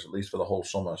those players, at least for the whole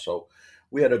summer. So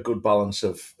we had a good balance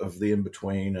of the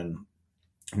in-between, and,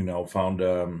 found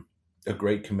a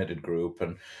great committed group.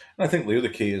 And I think the other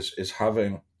key is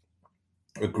having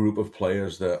a group of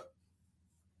players that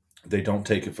they don't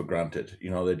take it for granted.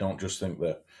 They don't just think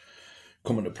that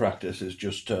coming to practice is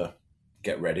just to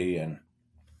get ready and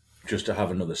just to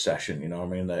have another session.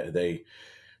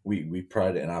 We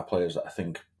pride it in our players that I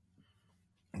think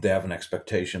they have an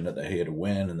expectation that they're here to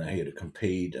win and they're here to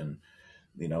compete, and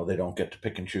they don't get to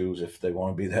pick and choose if they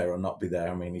want to be there or not be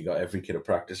there. You got every kid at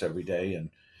practice every day, and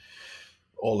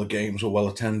all the games were well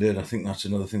attended. I think that's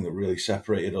another thing that really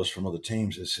separated us from other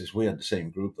teams is we had the same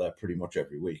group there pretty much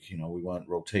every week. We weren't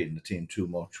rotating the team too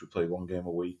much. We played one game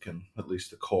a week, and at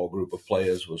least the core group of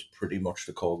players was pretty much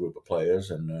the core group of players,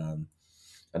 and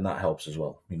that helps as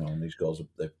well. And these girls,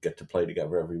 they get to play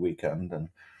together every weekend and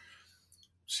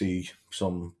see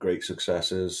some great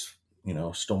successes,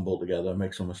 stumble together,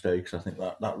 make some mistakes. I think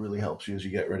that really helps you as you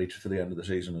get ready for the end of the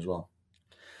season as well.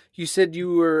 You said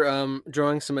you were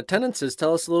drawing some attendances.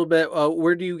 Tell us a little bit,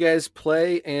 where do you guys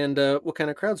play, and what kind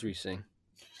of crowds were you seeing?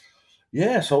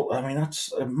 Yeah, so,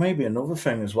 that's maybe another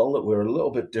thing as well, that we're a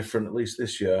little bit different, at least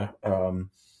this year,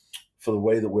 for the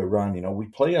way that we're run. We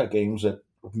play our games at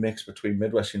a mix between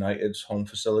Midwest United's home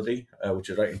facility, which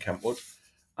is right in Kentwood,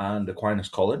 and Aquinas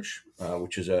College,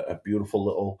 which is a beautiful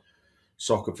little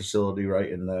soccer facility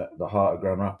right in the heart of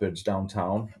Grand Rapids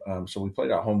downtown. So we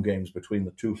played our home games between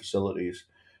the two facilities,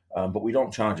 but we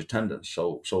don't charge attendance.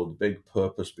 So the big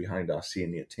purpose behind our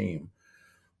senior team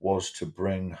was to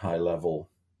bring high-level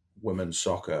women's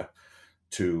soccer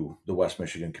to the West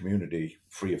Michigan community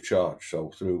free of charge. So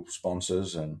through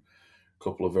sponsors and a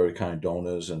couple of very kind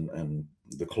donors and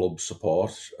the club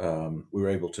support, we were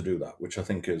able to do that, which I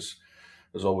think has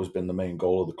always been the main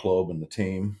goal of the club and the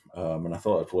team. And I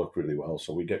thought it worked really well.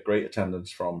 So we get great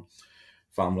attendance from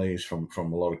families, from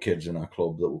a lot of kids in our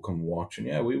club that will come and watch. And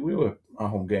yeah, we were, our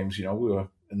home games, we were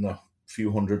in the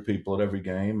few hundred people at every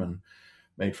game, and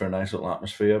made for a nice little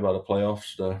atmosphere. By the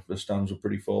playoffs, the stands were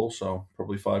pretty full, so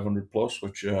probably 500 plus,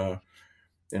 which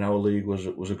in our league was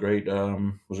a great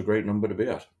number to be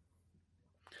at.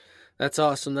 That's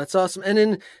awesome. And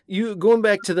then you going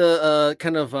back to the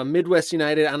kind of Midwest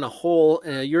United on a whole,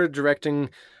 you're directing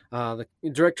the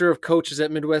director of coaches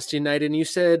at Midwest United, and you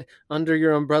said under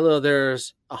your umbrella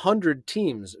there's 100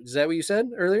 teams. Is that what you said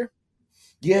earlier?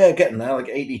 Yeah, getting there, like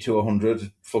 80 to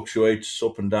 100, fluctuates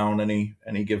up and down any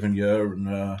given year, and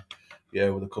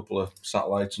with a couple of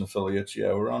satellites and affiliates,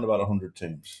 we're around about 100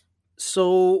 teams.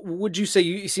 So would you say,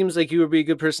 it seems like you would be a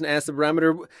good person to ask the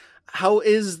barometer, how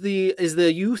is the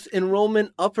youth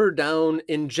enrollment up or down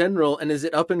in general, and is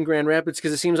it up in Grand Rapids?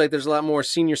 Because it seems like there's a lot more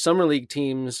senior summer league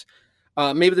teams.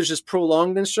 Maybe there's just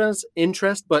prolonged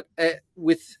interest, but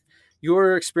with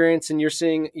your experience, and you're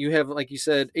seeing you have, like you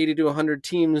said, 80 to 100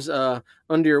 teams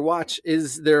under your watch,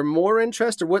 is there more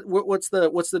interest, or what's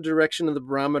the direction of the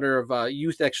barometer of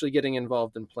youth actually getting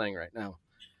involved in playing right now?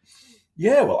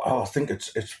 Yeah, well, I think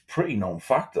it's pretty known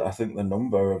fact that I think the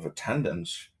number of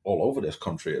attendance all over this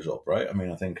country is up, right? I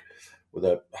mean, I think we're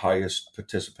the highest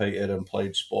participated and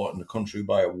played sport in the country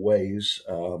by a ways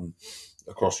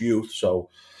across youth. So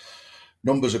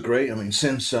numbers are great. I mean,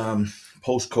 since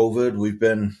post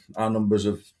COVID, our numbers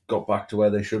have got back to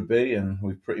where they should be, and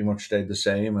we've pretty much stayed the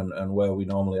same and where we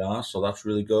normally are. So that's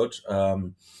really good.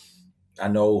 I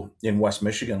know in West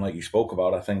Michigan, like you spoke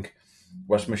about, I think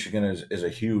West Michigan is a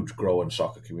huge growing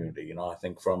soccer community. You know, I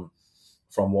think from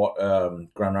what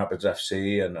Grand Rapids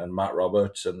FC and Matt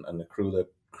Roberts and the crew that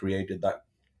created that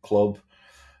club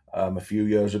a few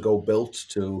years ago built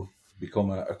to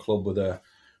become a club with a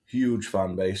huge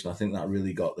fan base, and I think that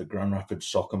really got the Grand Rapids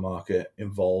soccer market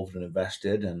involved and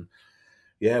invested. And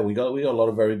yeah, we got a lot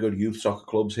of very good youth soccer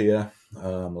clubs here.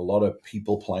 A lot of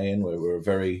people playing. We're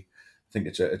very, I think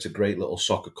it's a great little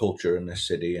soccer culture in this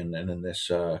city and in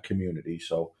this community.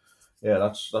 So yeah,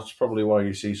 that's probably why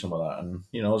you see some of that. And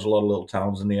you know, there's a lot of little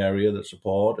towns in the area that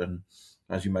support, and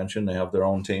as you mentioned, they have their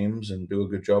own teams and do a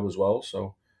good job as well.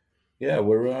 So yeah,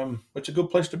 we're it's a good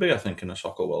place to be, I think, in the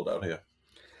soccer world out here.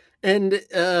 And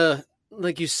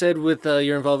like you said, with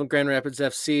your involvement in Grand Rapids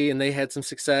FC, and they had some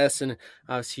success, and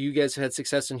so you guys had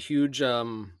success in huge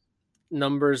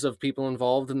numbers of people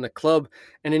involved in the club.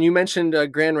 And then you mentioned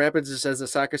Grand Rapids as a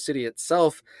soccer city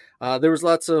itself. There was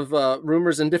lots of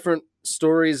rumors and different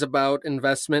stories about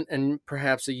investment and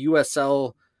perhaps a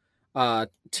USL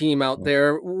team out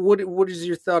there. What is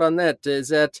your thought on that? Is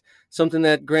that something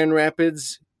that Grand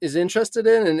Rapids is interested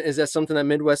in, and is that something that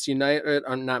Midwest United,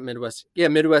 or not Midwest,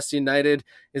 Midwest United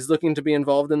is looking to be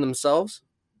involved in themselves?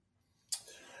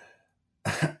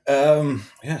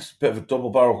 Yes, a bit of a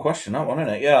double barrel question, that one,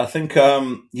 isn't it? Yeah, I think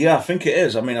it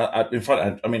is. I mean, in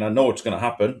fact, I mean, I know it's going to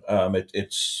happen.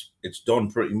 It's done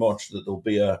pretty much that there'll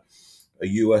be a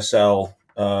USL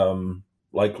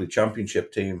likely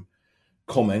championship team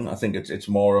coming. I think it's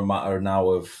more a matter now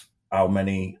of how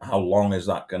long is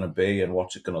that going to be, and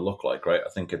what's it going to look like, right? I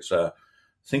think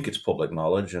it's public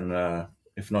knowledge, and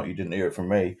if not, you didn't hear it from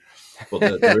me. But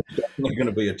there is definitely going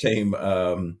to be a team.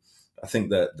 I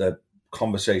think that the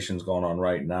conversations going on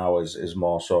right now is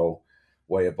more so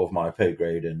way above my pay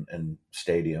grade in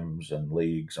stadiums and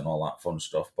leagues and all that fun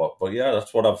stuff. But yeah,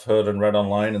 that's what I've heard and read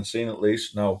online and seen at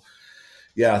least. Now,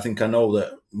 yeah, I know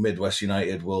that Midwest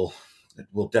United will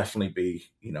definitely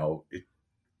be, you know,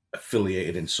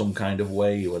 affiliated in some kind of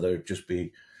way, whether it just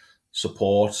be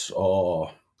support or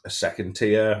a second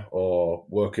tier or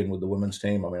working with the women's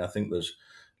team. I mean, I think there's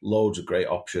loads of great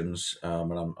options,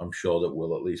 and I'm sure that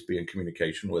we'll at least be in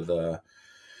communication with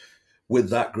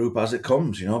that group as it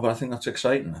comes, you know. But I think that's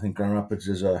exciting. I think Grand Rapids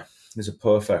is a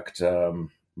perfect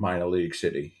minor league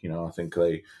city. You know, I think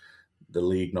the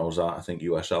league knows that. I think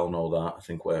USL know that. I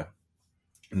think we're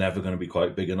never going to be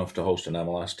quite big enough to host an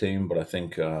MLS team, but I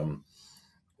think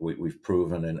we've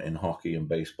proven in hockey and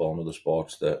baseball and other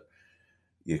sports that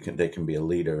they can be a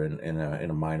leader in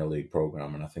a minor league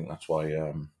program, and I think that's why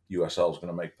USL is going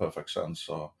to make perfect sense.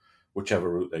 So whichever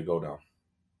route they go down.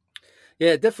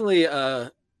 Yeah, definitely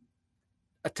a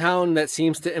town that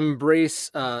seems to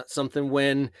embrace something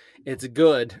when it's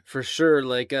good, for sure.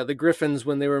 Like the Griffins,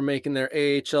 when they were making their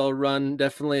AHL run,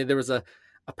 definitely there was a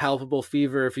palpable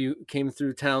fever if you came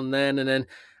through town then. And then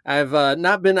I've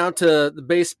not been out to the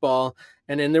baseball,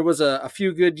 and then there was a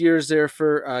few good years there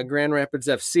for Grand Rapids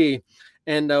FC.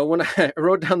 And when I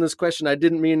wrote down this question, I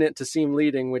didn't mean it to seem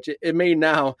leading, which it may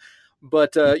now.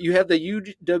 But you have the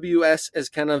UWS as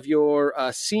kind of your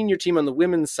senior team on the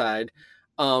women's side.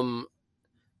 Do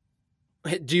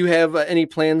you have any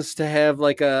plans to have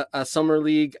like a summer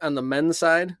league on the men's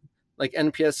side, like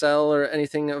NPSL or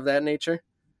anything of that nature?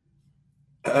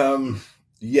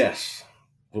 Yes,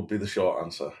 would be the short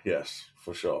answer. Yes,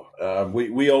 for sure.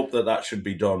 We hope that should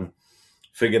be done,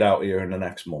 figured out here in the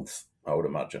next month, I would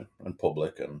imagine, and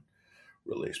public and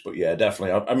released. But yeah,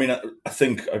 definitely. I mean, I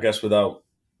think, I guess without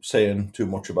saying too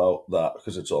much about that,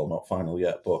 because it's all not final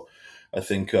yet, but I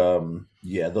think,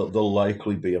 there'll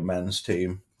likely be a men's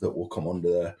team that will come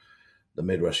under the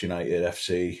Midwest United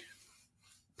FC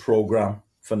program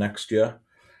for next year.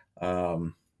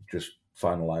 Just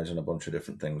finalizing a bunch of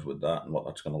different things with that and what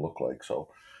that's going to look like. So,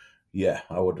 yeah,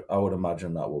 I would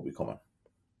imagine that will be coming.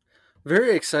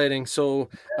 Very exciting. So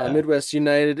Midwest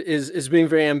United is being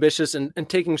very ambitious and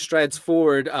taking strides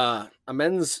forward. A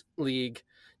men's league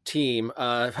team,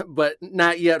 but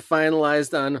not yet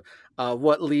finalized on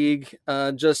what league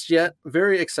just yet.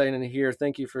 Very exciting to hear.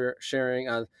 Thank you for sharing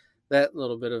that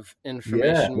little bit of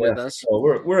information with us. So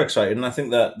we're excited, and I think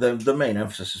that the main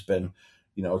emphasis has been,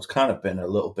 you know, it's kind of been a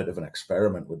little bit of an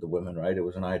experiment with the women, right? It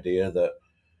was an idea that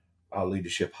our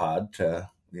leadership had to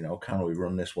can we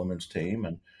run this women's team,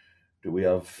 and do we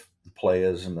have the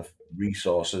players and the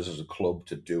resources as a club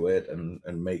to do it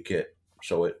and make it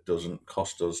so it doesn't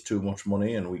cost us too much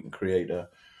money and we can create a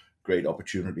great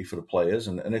opportunity for the players.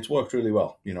 And it's worked really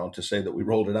well, to say that we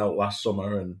rolled it out last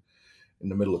summer and in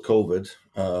the middle of COVID,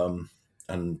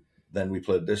 and then we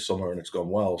played this summer and it's gone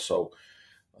well. So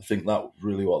I think that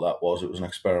really what that was. It was an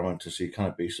experiment to see, can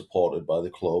it be supported by the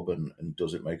club, and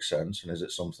does it make sense, and is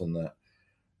it something that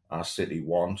our city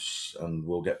wants and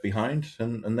will get behind,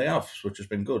 and they have, which has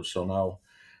been good. So now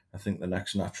I think the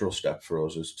next natural step for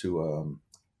us is to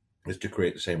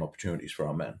create the same opportunities for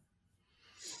our men.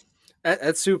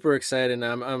 That's super exciting.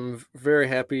 I'm very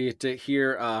happy to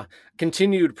hear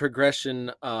continued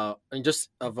progression and just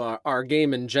of our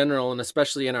game in general, and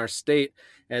especially in our state.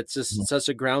 It's just such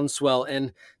a groundswell,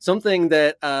 and something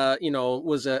that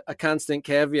was a constant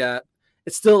caveat.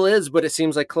 It still is, but it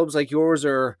seems like clubs like yours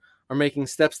are making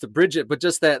steps to bridge it. But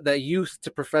just that youth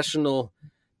to professional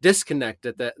disconnect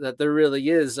that there really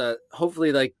is.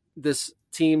 Hopefully, like this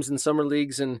teams and summer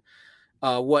leagues and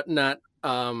whatnot.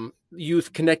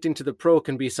 Youth connecting to the pro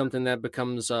can be something that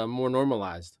becomes more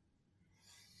normalized.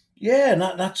 Yeah, and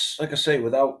that's like I say.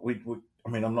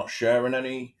 I'm not sharing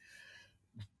any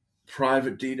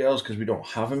private details because we don't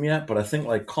have them yet. But I think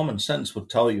like common sense would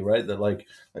tell you, right, that like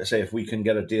I say, if we can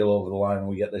get a deal over the line and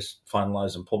we get this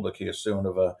finalized in public here soon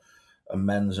of a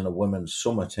men's and a women's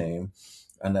summer team,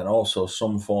 and then also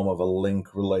some form of a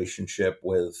link relationship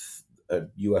with a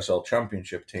USL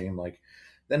championship team, like,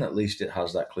 then at least it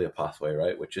has that clear pathway,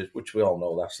 right? Which we all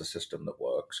know that's the system that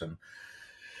works. And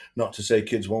not to say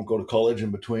kids won't go to college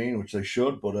in between, which they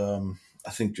should, but I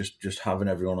think just having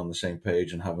everyone on the same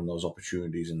page and having those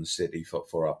opportunities in the city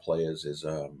for our players is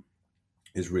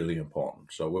really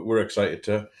important. So we're excited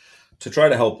to try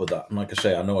to help with that. And like I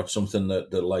say, I know it's something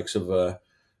that the likes of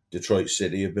Detroit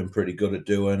City have been pretty good at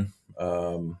doing,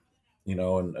 and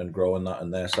growing that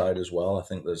on their side as well. I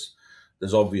think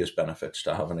there's obvious benefits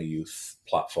to having a youth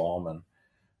platform and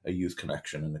a youth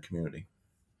connection in the community.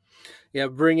 Yeah,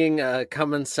 bringing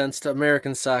common sense to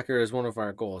American soccer is one of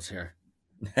our goals here.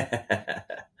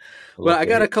 Well, I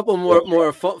got a couple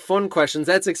more fun questions.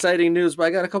 That's exciting news, but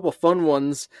I got a couple fun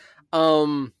ones.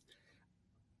 Like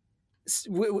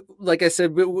I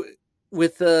said,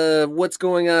 with what's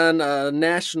going on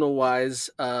national wise,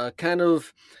 kind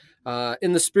of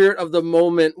in the spirit of the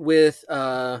moment with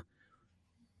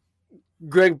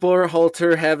Greg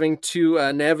Berhalter having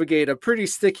to navigate a pretty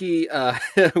sticky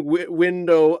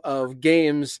window of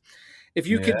games. If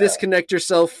you could disconnect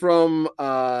yourself from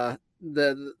the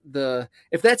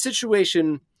if that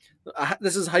situation,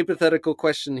 this is a hypothetical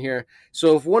question here.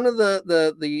 So if one of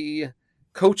the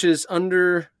coaches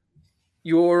under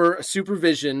your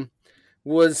supervision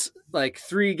was like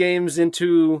 3 games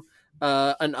into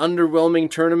an underwhelming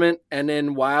tournament and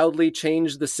then wildly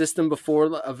changed the system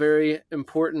before a very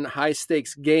important high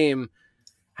stakes game,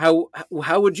 how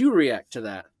would you react to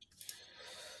that?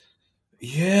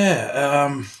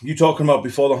 Yeah. You talking about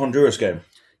before the Honduras game?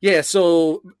 Yeah.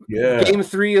 So game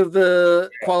 3 of the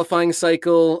qualifying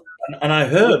cycle. And I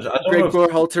heard Greg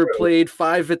Berhalter played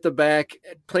 5 at the back,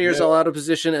 players all out of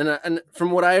position, and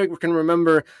from what I can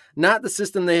remember, not the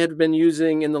system they had been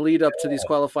using in the lead up to these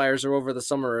qualifiers or over the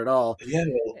summer at all. Yeah,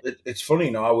 well, it's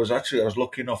funny. I was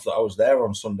lucky enough that I was there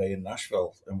on Sunday in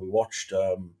Nashville, and we watched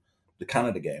the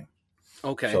Canada game.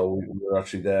 Okay. So we were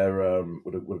actually there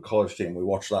with a college team. We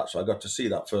watched that, so I got to see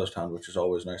that firsthand, which is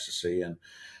always nice to see. And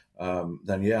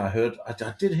then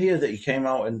I did hear that he came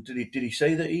out and did he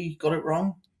say that he got it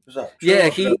wrong? Yeah,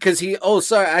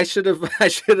 I should have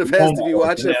asked if you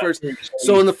watched it first.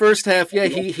 So in the first half,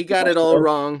 he got it all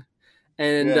wrong,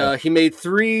 and he made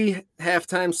 3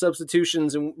 halftime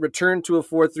substitutions and returned to a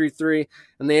 4-3-3,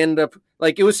 and they ended up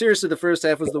it was seriously, the first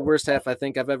half was the worst half I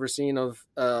think I've ever seen of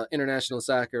international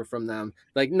soccer from them.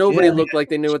 Like nobody looked like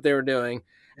they knew what they were doing,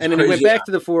 and then he went back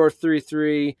to the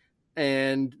 4-3-3,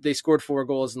 and they scored 4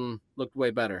 goals and looked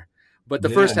way better. But the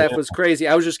first half was crazy.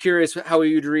 I was just curious how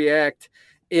you'd react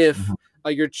if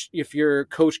your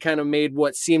coach kind of made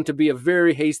what seemed to be a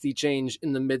very hasty change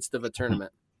in the midst of a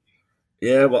tournament.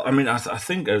 Yeah, well, I mean, I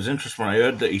think it was interesting when I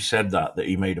heard that he said that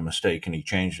he made a mistake and he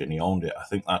changed it and he owned it. I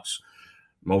think that's,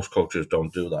 most coaches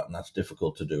don't do that, and that's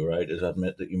difficult to do, right, is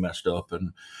admit that you messed up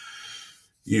and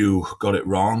you got it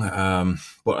wrong.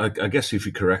 But I guess if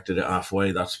you corrected it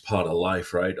halfway, that's part of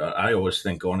life, right? I always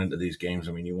think going into these games,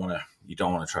 I mean, you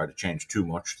don't want to try to change too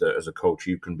much. That as a coach,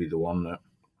 you can be the one that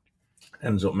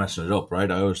ends up messing it up,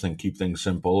 right? I always think keep things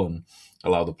simple and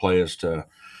allow the players to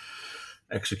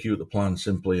execute the plan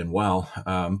simply and well.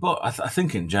 But I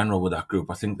think in general with that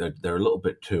group, I think they're a little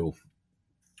bit too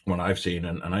what I've seen,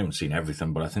 and I haven't seen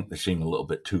everything, but I think they seem a little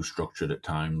bit too structured at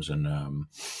times, and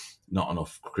not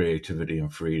enough creativity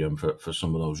and freedom for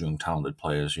some of those young talented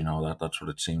players. That's what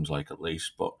it seems like, at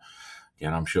least. But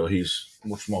again, I'm sure he's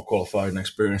much more qualified and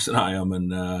experienced than I am,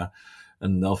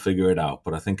 and they'll figure it out.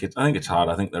 But I think it's hard.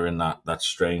 I think they're in that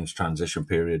strange transition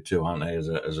period too, aren't they?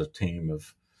 As a team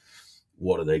of,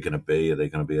 what are they going to be? Are they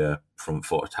going to be a front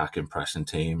foot attacking pressing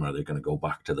team, or are they going to go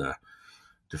back to the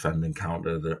defending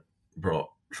counter that brought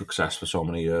success for so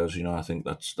many years? I think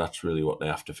that's really what they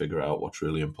have to figure out, what's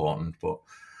really important. But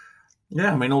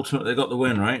yeah, I mean, ultimately they got the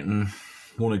win, right, and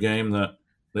won a game that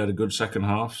they had a good second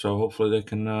half. So hopefully they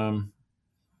can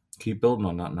keep building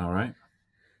on that now, right?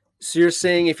 So you're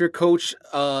saying if your coach,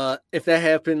 if that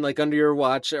happened like under your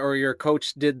watch, or your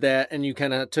coach did that and you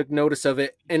kind of took notice of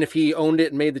it, and if he owned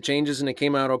it and made the changes and it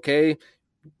came out okay,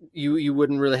 you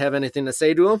wouldn't really have anything to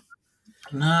say to him?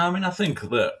 No, I mean, I think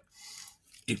that,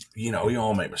 we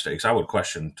all make mistakes. I would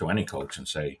question to any coach and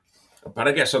say, but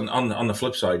I guess on the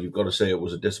flip side, you've got to say it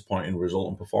was a disappointing result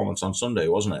and performance on Sunday,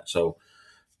 wasn't it? So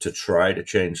to try to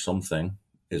change something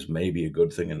is maybe a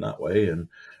good thing in that way. And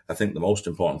I think the most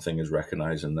important thing is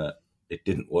recognizing that it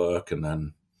didn't work and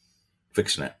then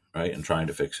fixing it, right? And trying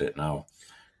to fix it now.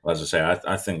 As I say,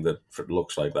 I think that it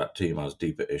looks like that team has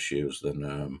deeper issues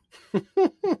than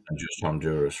just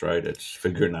Honduras, right? It's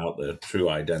figuring out their true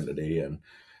identity and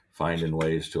finding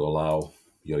ways to allow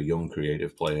your young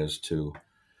creative players to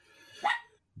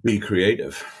be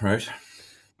creative, right?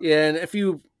 Yeah, and if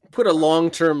you put a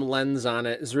long-term lens on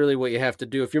it, is really what you have to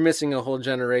do. If you're missing a whole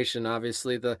generation,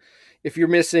 obviously, if you're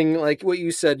missing, like what you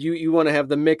said, you want to have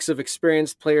the mix of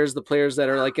experienced players, the players that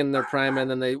are like in their prime, and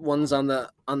then the ones on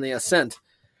the ascent.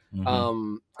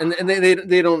 And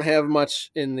they don't have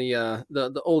much in the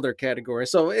older category,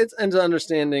 so it's and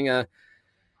understanding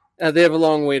they have a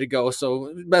long way to go,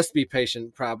 so best be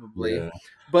patient, probably. Yeah.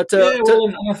 But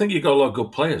and I think you've got a lot of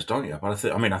good players, don't you? But I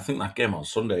think that game on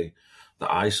Sunday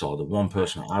that I saw, the one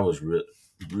person I was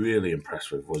really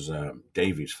impressed with was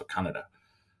Davies for Canada.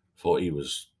 Thought he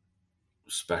was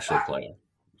a special player.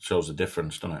 Shows the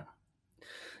difference, doesn't it?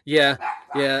 Yeah,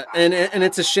 and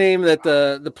it's a shame that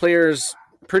the players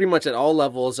pretty much at all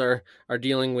levels are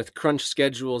dealing with crunch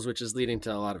schedules, which is leading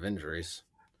to a lot of injuries.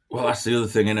 Well, that's the other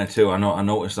thing in it too. I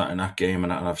noticed that in that game,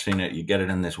 and I've seen it. You get it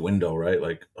in this window, right?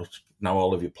 Like now,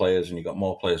 all of your players, and you got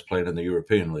more players playing in the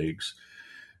European leagues.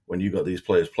 When you got these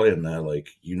players playing there, like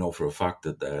for a fact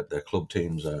that their club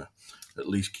teams are at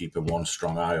least keeping one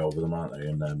strong eye over them, aren't they?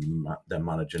 And they're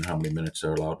managing how many minutes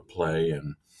they're allowed to play,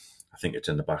 and I think it's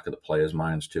in the back of the players'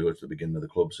 minds too. It's the beginning of the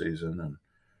club season, and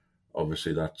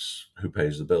obviously that's who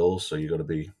pays the bills. So you got to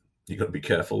be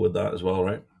careful with that as well,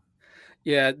 right?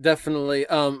 Yeah, definitely.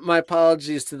 My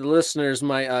apologies to the listeners.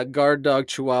 My guard dog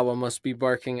Chihuahua must be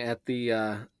barking at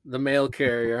the mail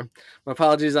carrier. My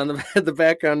apologies on the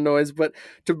background noise. But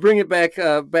to bring it back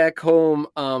home,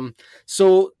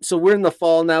 so we're in the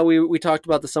fall now. We talked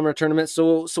about the summer tournament.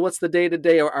 So what's the day to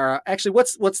day, or actually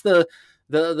what's the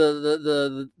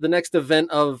next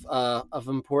event of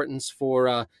importance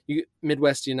for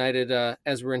Midwest United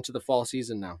as we're into the fall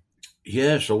season now?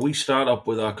 Yeah, so we start up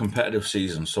with our competitive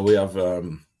season. So we have,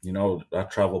 our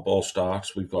travel ball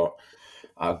starts. We've got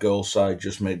our girls' side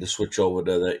just made the switch over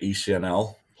to the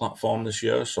ECNL platform this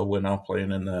year. So we're now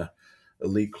playing in the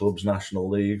Elite Clubs National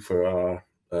League for our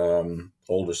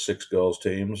oldest 6 girls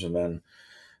teams, and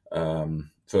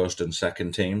then first and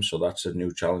second teams. So that's a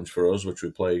new challenge for us, which we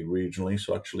play regionally.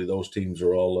 So actually those teams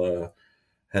are all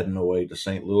heading away to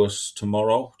St. Louis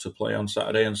tomorrow to play on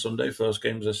Saturday and Sunday, first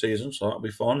games of the season. So that'll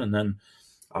be fun. And then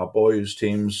our boys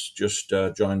teams just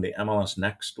joined the MLS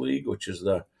Next League, which is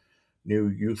the new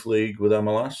youth league with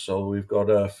MLS. So we've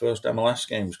got first MLS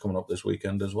games coming up this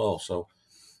weekend as well. So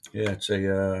yeah, it's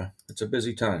a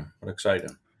busy time, but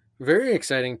exciting. Very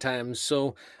exciting times.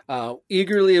 So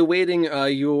eagerly awaiting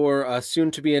your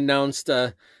soon to be announced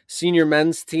senior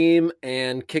men's team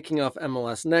and kicking off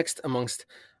MLS Next amongst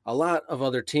a lot of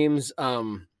other teams.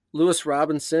 Lewis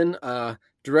Robinson,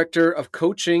 Director of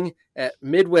Coaching at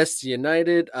Midwest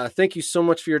United. Thank you so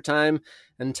much for your time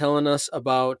and telling us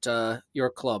about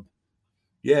your club.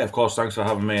 Yeah, of course. Thanks for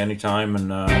having me anytime.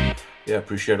 And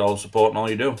appreciate all the support and all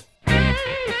you do.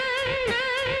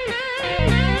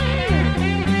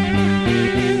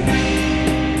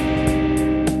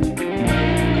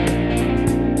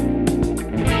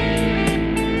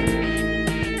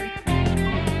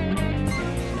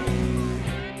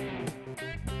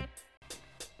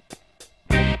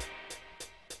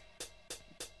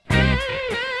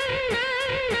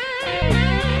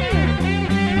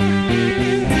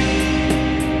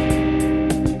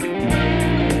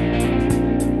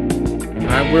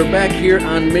 We're back here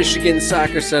on Michigan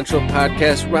Soccer Central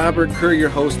podcast. Robert Kerr, your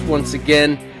host once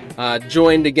again,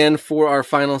 joined again for our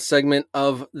final segment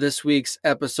of this week's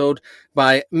episode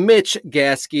by Mitch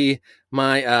Gatzke,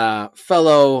 my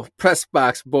fellow press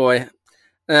box boy.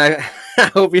 I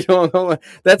hope you don't know.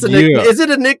 That's a nickname. Is it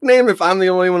a nickname if I'm the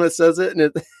only one that says it?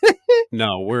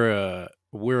 No,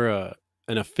 we're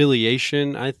an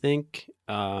affiliation, I think.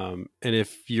 And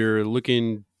if you're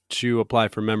looking to apply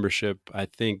for membership, I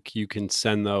think you can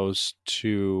send those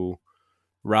to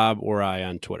Rob or I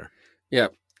on Twitter. Yeah,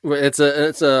 it's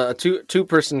a two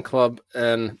person club,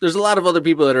 and there's a lot of other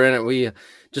people that are in it. We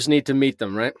just need to meet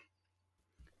them, right?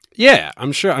 Yeah,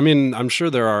 I'm sure. I mean, I'm sure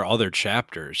there are other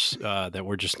chapters that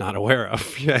we're just not aware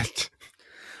of yet.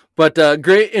 But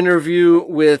great interview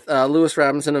with Lewis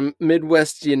Robinson of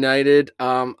Midwest United.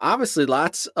 Obviously,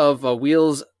 lots of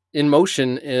wheels in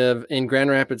motion in Grand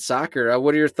Rapids soccer.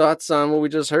 What are your thoughts on what we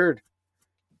just heard?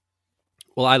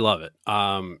 Well, I love it.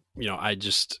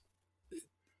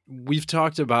 We've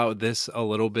talked about this a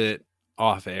little bit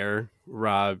off air,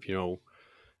 Rob,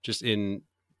 just in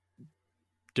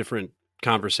different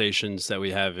conversations that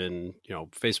we have in,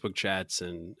 Facebook chats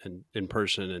and in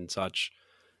person and such.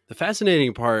 The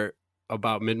fascinating part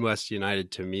about Midwest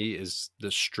United to me is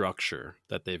the structure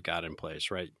that they've got in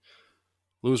place, right?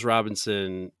 Lewis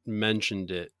Robinson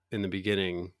mentioned it in the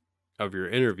beginning of your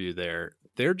interview there.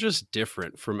 They're just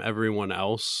different from everyone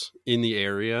else in the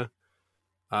area.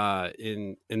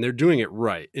 And they're doing it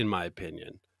right, in my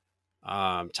opinion.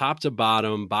 Top to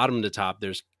bottom to top,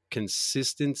 there's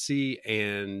consistency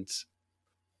and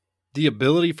the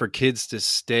ability for kids to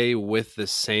stay with the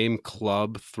same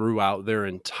club throughout their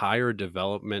entire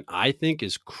development, I think,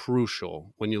 is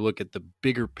crucial when you look at the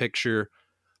bigger picture,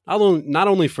 not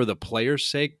only for the players'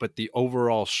 sake, but the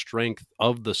overall strength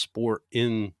of the sport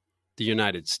in the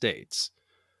United States.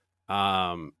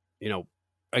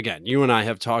 Again, you and I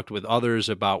have talked with others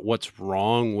about what's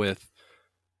wrong with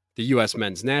the U.S.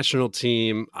 men's national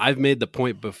team. I've made the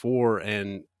point before,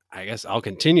 and I guess I'll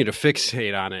continue to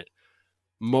fixate on it.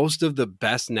 Most of the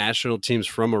best national teams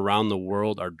from around the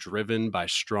world are driven by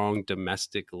strong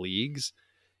domestic leagues.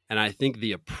 And I think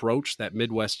the approach that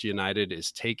Midwest United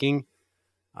is taking,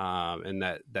 and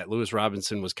that Lewis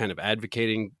Robinson was kind of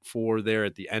advocating for there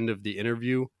at the end of the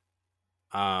interview,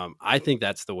 I think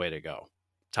that's the way to go.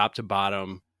 Top to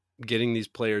bottom, getting these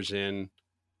players in,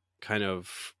 kind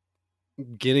of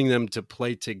getting them to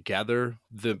play together.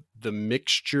 The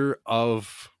mixture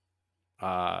of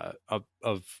the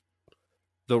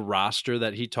roster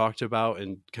that he talked about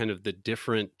and kind of the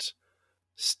different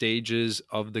stages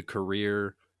of the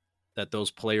career that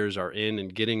those players are in,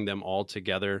 and getting them all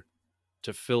together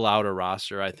to fill out a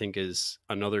roster, I think, is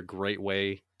another great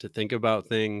way to think about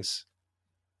things.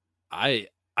 I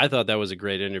thought that was a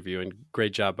great interview, and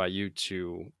great job by you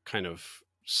to kind of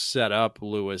set up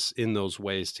Lewis in those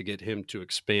ways to get him to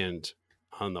expand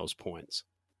on those points.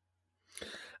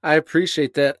 I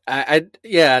appreciate that.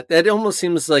 That almost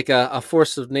seems like a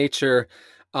force of nature,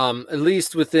 at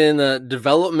least within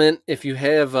development. If you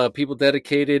have people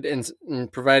dedicated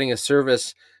and providing a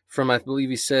service from, I believe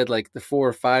he said, like the 4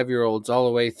 or 5 year olds all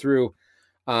the way through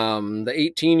the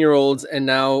 18-year-olds, and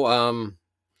now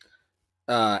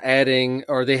adding,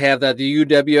 or they have the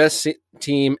UWS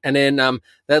team, and then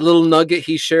that little nugget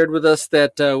he shared with us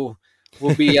that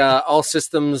will be all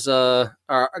systems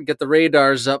get the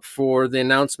radars up for the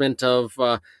announcement of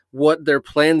what their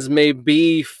plans may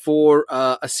be for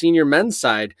a senior men's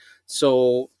side.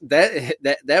 So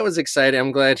that was exciting.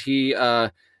 I'm glad he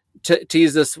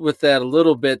teased us with that a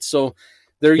little bit. So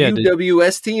their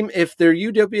UWS team, if their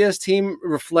UWS team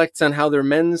reflects on how their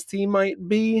men's team might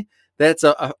be, that's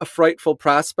a frightful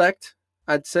prospect,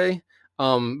 I'd say,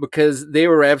 because they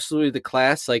were absolutely the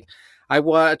class. Like, I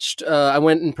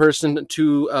went in person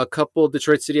to a couple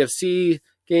Detroit City FC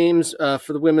games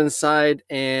for the women's side,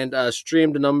 and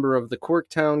streamed a number of the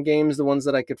Corktown games, the ones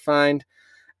that I could find.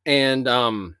 And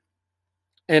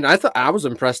I thought I was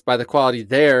impressed by the quality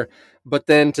there. But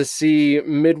then to see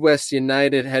Midwest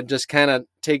United had just kind of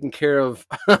taken care of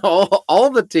all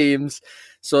the teams.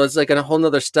 So it's like a whole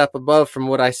nother step above from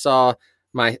what I saw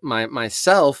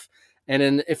myself. And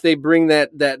then if they bring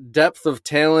that depth of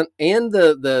talent and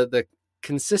the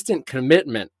consistent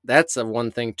commitment, that's one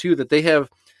thing too, that they have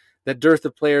that dearth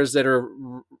of players that are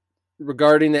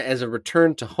regarding it as a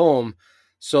return to home.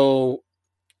 So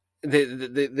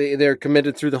they're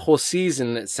committed through the whole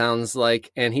season, it sounds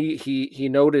like. And he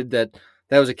noted that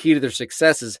was a key to their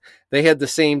successes. They had the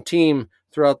same team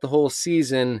throughout the whole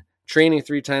season, training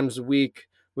 3 times a week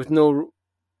with not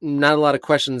a lot of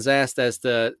questions asked as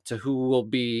to who will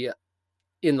be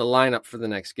in the lineup for the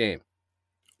next game.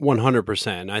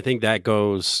 100%. I think that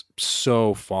goes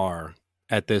so far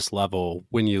at this level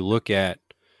when you look at,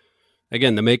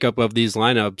 again, the makeup of these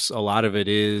lineups. A lot of it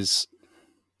is,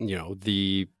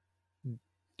 the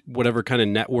whatever kind of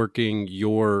networking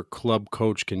your club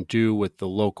coach can do with the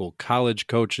local college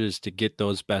coaches to get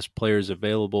those best players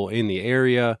available in the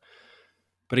area.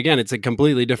 But again, it's a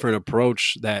completely different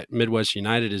approach that Midwest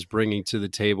United is bringing to the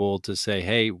table to say,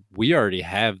 hey, we already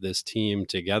have this team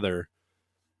together.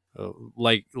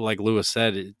 Like Lewis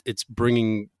said, it's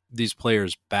bringing these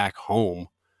players back home.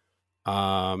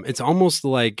 It's almost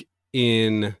like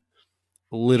in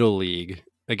Little League.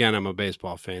 Again, I'm a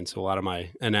baseball fan, so a lot of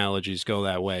my analogies go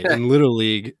that way. In Little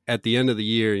League, at the end of the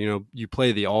year, you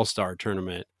play the All-Star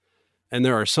tournament, and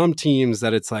there are some teams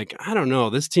that it's like, I don't know,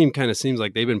 this team kind of seems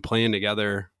like they've been playing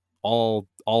together all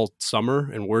summer,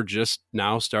 and we're just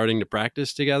now starting to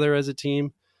practice together as a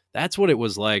team. That's what it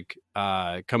was like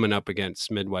coming up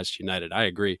against Midwest United. I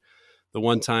agree. The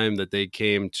one time that they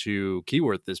came to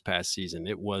Keyworth this past season,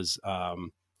 it was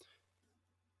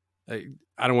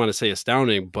I don't want to say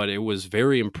astounding, but it was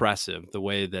very impressive the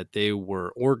way that they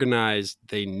were organized.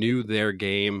 They knew their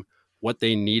game, what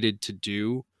they needed to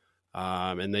do,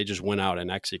 and they just went out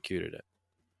and executed it.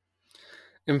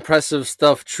 Impressive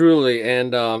stuff, truly.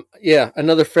 And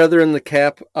another feather in the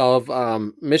cap of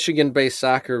Michigan-based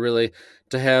soccer, really,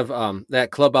 to have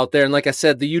that club out there. And like I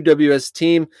said, the UWS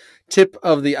team, tip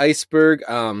of the iceberg.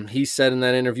 He said in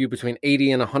that interview between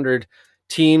 80 and 100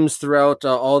 teams throughout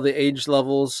all the age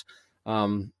levels.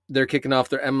 They're kicking off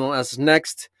their MLS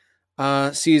next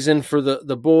season for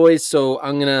the boys. So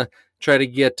I'm going to try to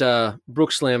get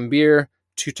Brooks Lambier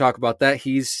to talk about that.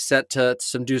 He's set to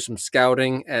do some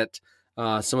scouting at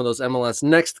some of those MLS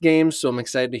next games. So I'm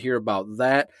excited to hear about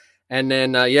that. And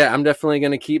then, I'm definitely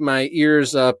going to keep my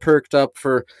ears perked up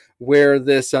for where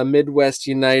this Midwest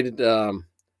United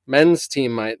men's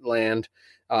team might land.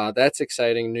 That's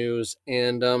exciting news.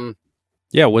 And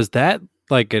was that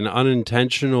like an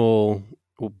unintentional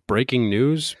breaking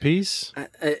news piece?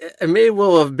 It may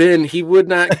well have been. He would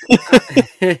not.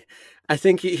 I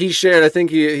think he shared. I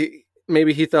think he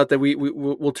maybe he thought that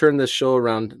we'll turn this show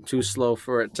around too slow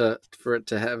for it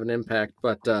to have an impact.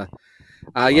 But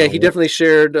he definitely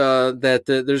shared that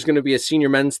there's going to be a senior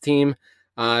men's team.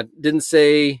 Didn't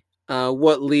say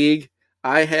what league.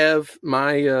 I have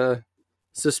my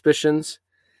suspicions,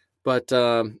 but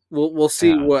we'll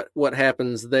see what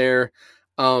happens there.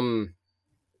 Another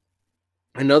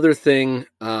thing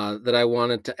that I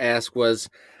wanted to ask was,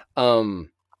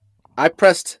 I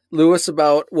pressed Lewis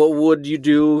about what would you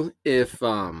do if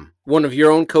one of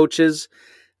your own coaches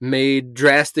made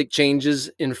drastic changes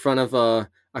in front of a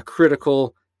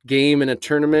critical game in a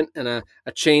tournament and a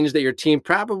change that your team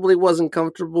probably wasn't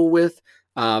comfortable with,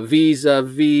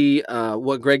 vis-a-vis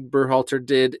what Greg Berhalter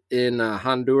did in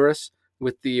Honduras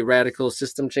with the radical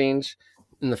system change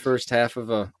in the first half of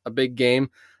a big game.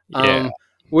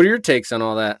 What are your takes on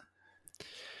all that?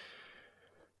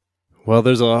 Well,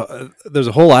 there's a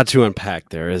whole lot to unpack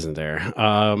there, isn't there?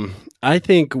 I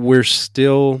think we're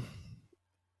still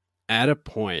at a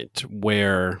point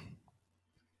where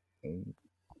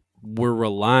we're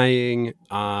relying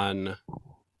on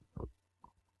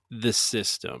the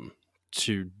system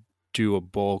to do a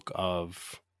bulk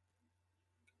of,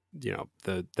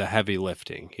 the heavy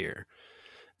lifting here.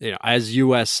 As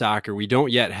U.S. soccer, we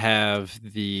don't yet have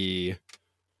the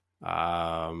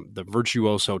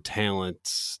virtuoso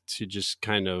talents to just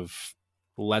kind of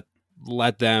let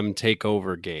them take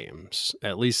over games,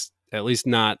 at least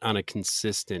not on a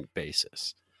consistent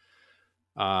basis.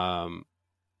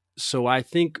 So I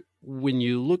think when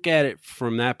you look at it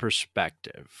from that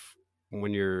perspective,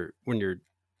 when you're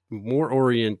more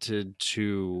oriented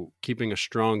to keeping a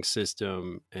strong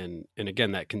system and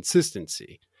again that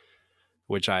consistency,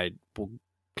 which I will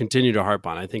continue to harp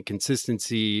on. I think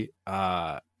consistency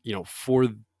for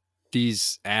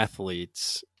these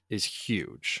athletes is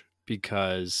huge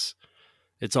because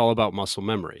it's all about muscle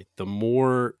memory. The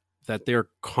more that they're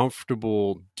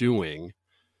comfortable doing,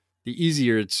 the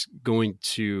easier it's going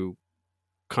to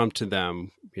come to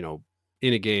them,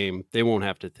 in a game. They won't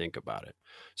have to think about it.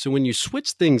 So when you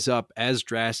switch things up as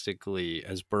drastically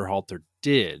as Berhalter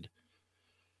did,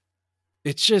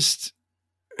 it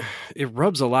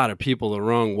rubs a lot of people the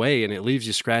wrong way, and it leaves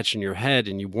you scratching your head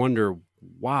and you wonder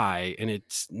why. And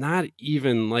it's not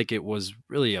even like it was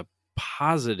really a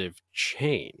positive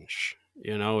change.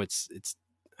 It's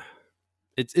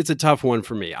a tough one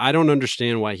for me. I don't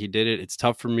understand why he did it. It's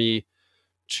tough for me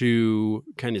to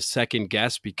kind of second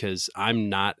guess because I'm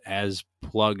not as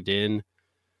plugged in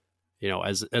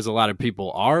as a lot of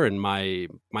people are, and my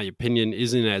opinion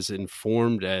isn't as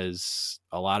informed as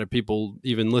a lot of people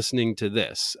even listening to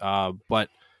this. But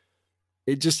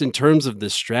it just, in terms of the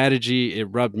strategy, it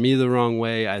rubbed me the wrong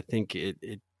way. I think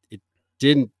it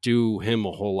didn't do him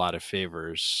a whole lot of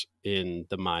favors in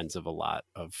the minds of a lot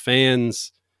of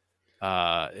fans,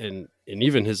 and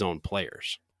even his own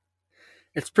players.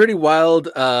 It's pretty wild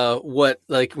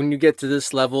when you get to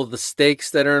this level, the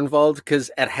stakes that are involved, because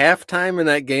at halftime in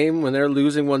that game, when they're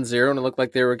losing 1-0 and it looked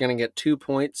like they were going to get 2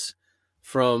 points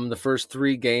from the first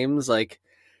 3 games,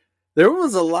 there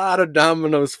was a lot of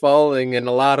dominoes falling and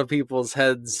a lot of people's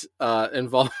heads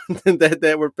involved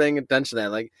that were paying attention to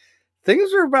that.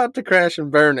 Things were about to crash and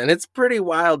burn, and it's pretty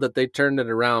wild that they turned it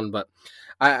around. But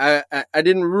I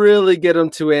didn't really get him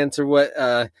to answer what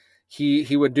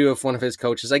he would do if one of his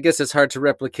coaches. I guess it's hard to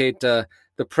replicate the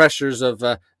pressures of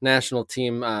a national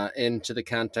team into the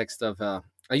context of a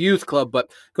youth club.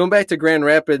 But going back to Grand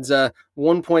Rapids,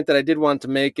 one point that I did want to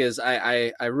make is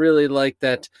I really like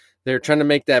that they're trying to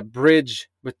make that bridge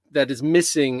that is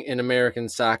missing in American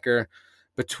soccer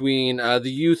between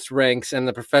the youth ranks and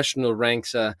the professional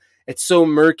ranks. It's so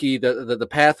murky, the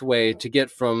pathway to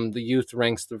get from the youth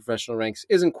ranks to the professional ranks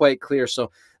isn't quite clear.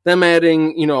 So them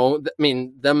adding,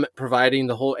 them providing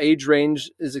the whole age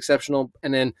range is exceptional.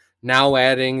 And then now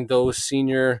adding those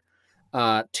senior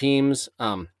teams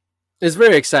is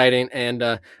very exciting. And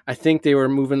I think they were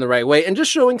moving the right way and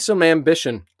just showing some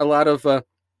ambition. A lot of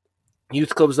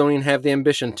youth clubs don't even have the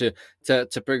ambition to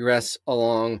progress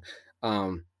along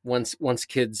once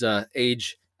kids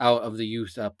age out of the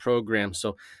youth program.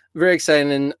 So very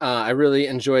exciting. And I really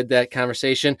enjoyed that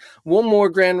conversation. One more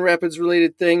Grand Rapids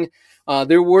related thing.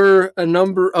 There were a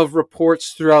number of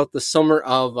reports throughout the summer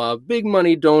of big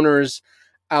money donors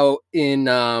out in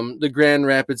the Grand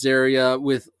Rapids area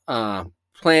with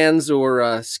plans or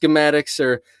schematics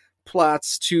or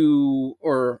plots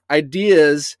or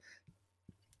ideas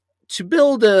to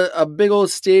build a big old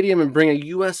stadium and bring a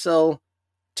USL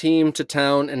team to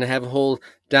town and have a whole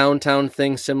downtown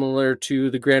thing similar to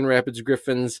the Grand Rapids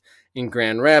Griffins in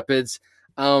Grand Rapids.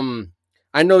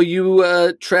 I know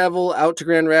you travel out to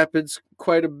Grand Rapids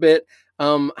quite a bit.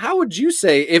 How would you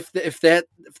say if that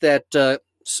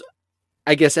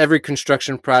I guess every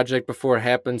construction project before it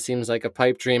happens seems like a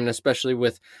pipe dream, and especially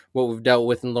with what we've dealt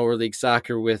with in lower league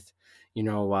soccer with,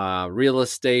 real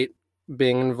estate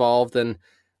being involved and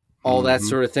all that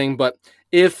sort of thing. But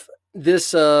if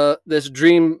this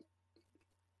dream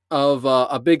of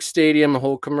a big stadium, a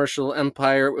whole commercial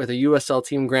empire with a USL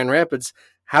team, Grand Rapids,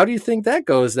 how do you think that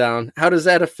goes down? How does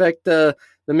that affect the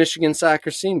Michigan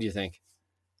soccer scene, do you think?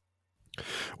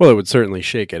 Well, it would certainly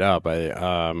shake it up.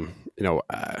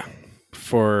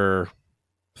 For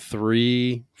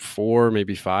 3, 4,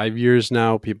 maybe 5 years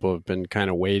now, people have been kind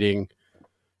of waiting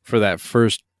for that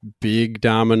first big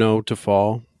domino to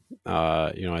fall.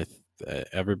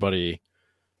 Everybody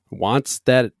wants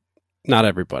that. Not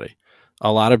everybody.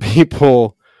 A lot of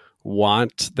people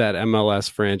want that MLS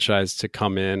franchise to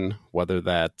come in, whether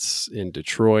that's in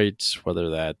Detroit, whether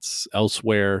that's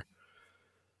elsewhere.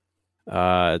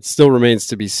 It still remains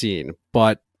to be seen.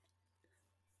 But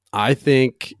I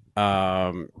think,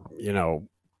 again,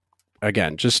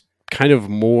 just kind of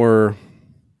more,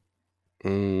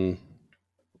 I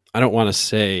don't want to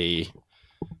say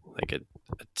like a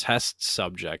test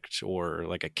subject or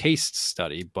like a case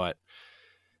study, but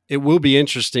it will be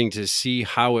interesting to see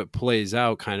how it plays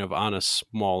out kind of on a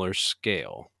smaller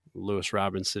scale. Lewis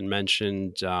Robinson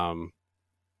mentioned,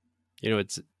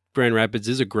 it's Grand Rapids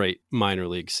is a great minor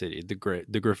league city.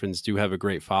 The Griffins do have a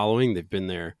great following. They've been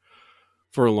there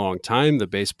for a long time. The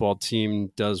baseball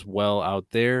team does well out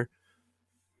there.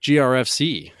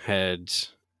 GRFC had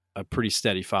a pretty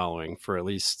steady following for at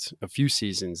least a few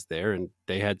seasons there, and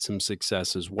they had some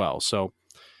success as well. So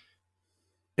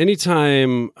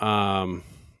anytime,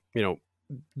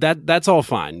 that's all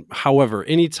fine. However,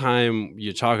 anytime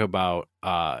you talk about,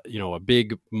 a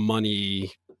big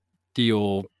money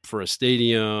deal for a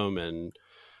stadium, and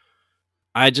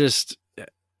as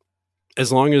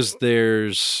long as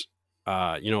there's,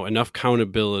 enough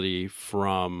accountability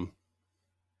from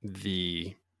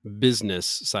the business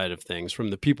side of things, from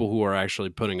the people who are actually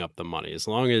putting up the money, as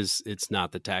long as it's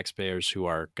not the taxpayers who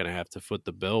are going to have to foot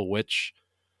the bill, which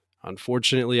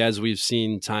unfortunately, as we've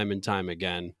seen time and time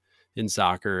again in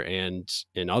soccer and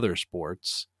in other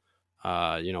sports,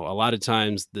 a lot of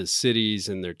times the cities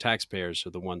and their taxpayers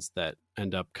are the ones that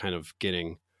end up kind of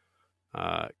getting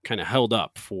kind of held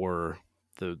up for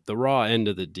the raw end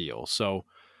of the deal. So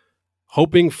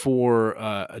hoping for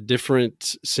a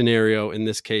different scenario in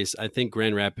this case, I think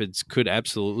Grand Rapids could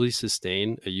absolutely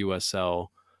sustain a USL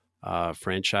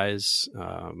franchise.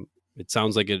 It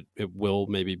sounds like it will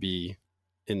maybe be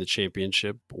in the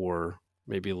championship or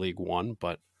maybe League One,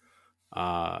 but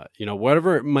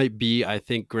whatever it might be, I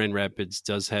think Grand Rapids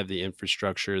does have the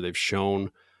infrastructure. They've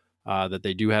shown that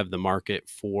they do have the market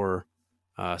for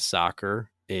soccer,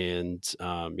 and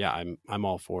I'm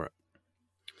all for it.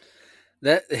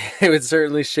 That it would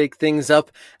certainly shake things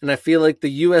up, and I feel like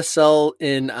the USL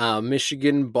in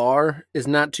Michigan bar is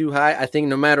not too high. I think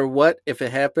no matter what, if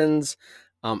it happens,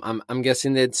 I'm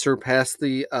guessing they'd surpass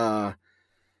the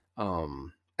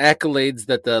accolades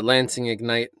that the Lansing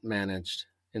Ignite managed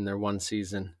in their one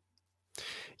season.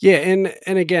 Yeah,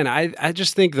 and again, I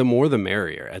just think the more the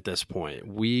merrier at this point.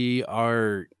 We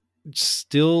are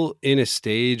still in a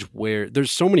stage where there's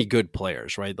so many good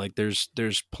players, right? Like there's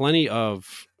plenty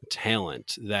of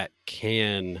talent that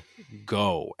can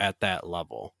go at that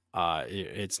level.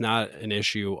 It's not an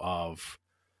issue of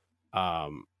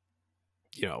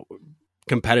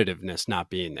competitiveness not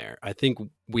being there. I think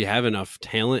we have enough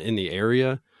talent in the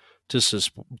area to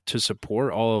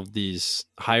support all of these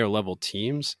higher level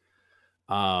teams.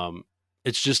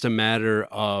 It's just a matter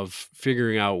of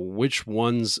figuring out which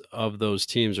ones of those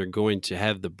teams are going to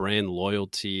have the brand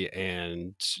loyalty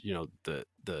and,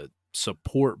 the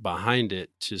support behind it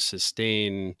to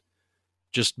sustain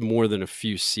just more than a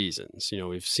few seasons.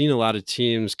 We've seen a lot of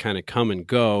teams kind of come and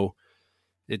go.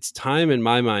 It's time in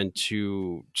my mind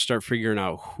to start figuring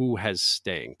out who has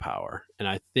staying power. And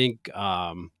I think,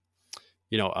 a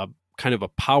kind of a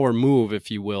power move, if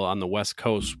you will, on the West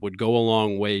Coast would go a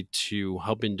long way to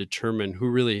helping determine who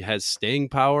really has staying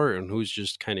power and who's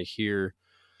just kind of here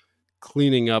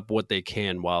cleaning up what they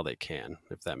can while they can,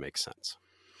 if that makes sense.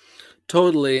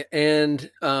 Totally.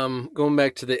 And going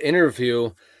back to the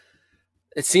interview,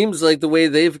 it seems like the way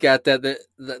they've got that,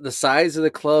 the size of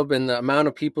the club and the amount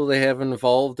of people they have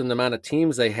involved and the amount of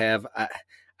teams they have,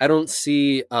 I don't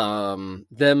see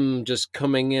them just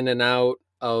coming in and out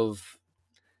of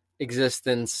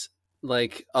existence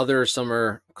like other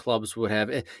summer clubs would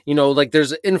have. Like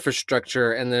there's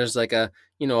infrastructure and there's like a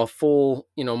full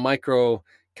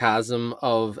microcosm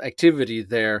of activity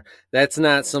there. That's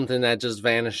not something that just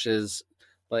vanishes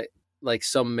like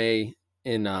some may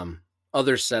in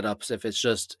other setups if it's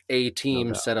just a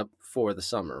team set up for the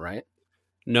summer, right?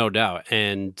 No doubt.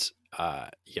 And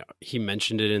he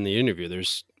mentioned it in the interview.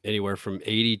 There's anywhere from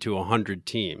 80 to 100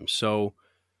 teams. So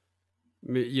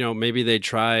maybe they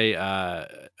try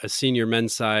a senior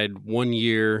men's side 1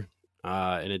 year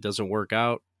and it doesn't work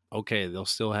out. Okay, they'll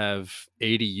still have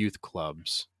 80 youth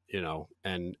clubs,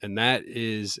 and that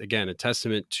is, again, a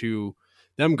testament to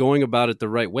them going about it the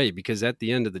right way, because at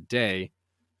the end of the day,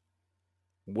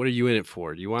 what are you in it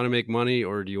for? Do you want to make money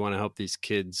or do you want to help these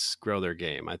kids grow their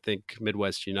game? I think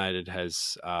Midwest United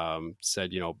has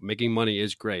said, making money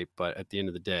is great, but at the end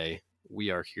of the day,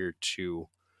 we are here to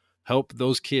help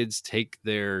those kids take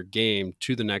their game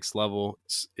to the next level.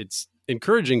 It's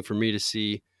encouraging for me to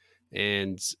see,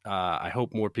 and I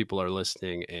hope more people are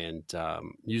listening and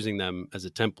using them as a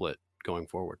template going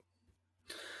forward.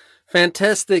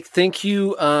 Fantastic. Thank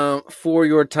you for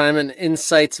your time and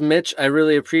insights, Mitch. I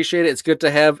really appreciate it. It's good to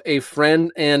have a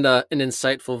friend and an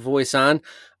insightful voice on.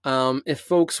 If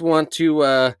folks want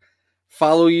to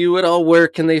follow you at all, where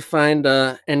can they find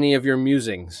any of your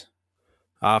musings?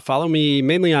 Follow me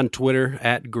mainly on Twitter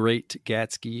at Great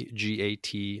Gatzke,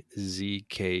 Gatzke.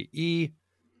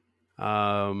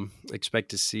 Expect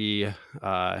to see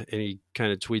any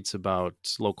kind of tweets about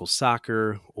local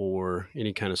soccer or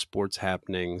any kind of sports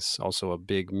happenings. Also a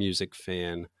big music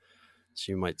fan,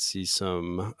 so you might see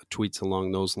some tweets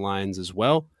along those lines as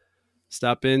well.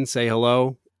 Stop in, say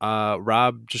hello.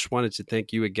 Rob, just wanted to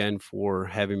thank you again for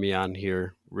having me on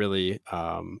here. Really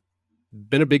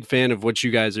been a big fan of what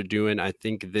you guys are doing. I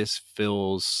think this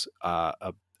fills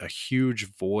a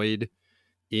huge void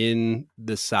in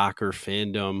the soccer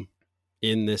fandom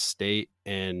in this state,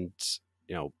 and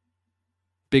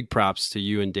big props to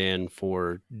you and Dan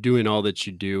for doing all that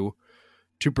you do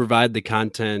to provide the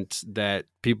content that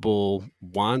people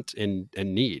want and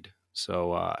need.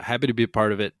 So happy to be a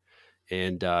part of it,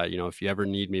 and if you ever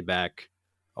need me back,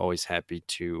 always happy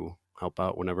to help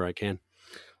out whenever I can.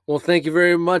 Well, thank you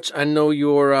very much. I know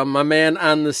you're my man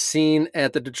on the scene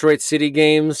at the Detroit City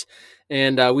games,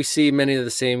 and we see many of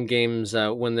the same games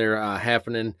when they're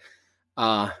happening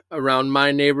around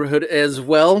my neighborhood as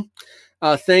well.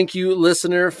 Thank you,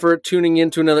 listener, for tuning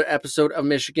in to another episode of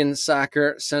Michigan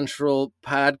Soccer Central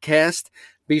podcast.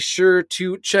 Be sure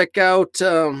to check out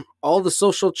all the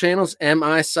social channels,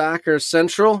 MI Soccer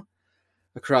Central,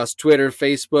 across Twitter,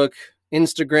 Facebook,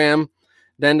 Instagram.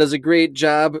 Dan does a great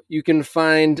job. You can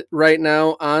find right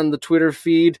now on the Twitter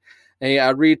feed a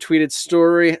retweeted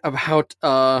story about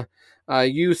a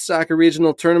youth soccer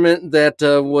regional tournament that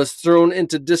was thrown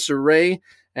into disarray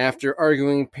after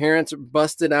arguing parents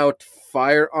busted out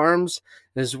firearms,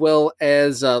 as well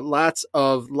as lots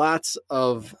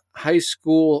of high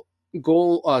school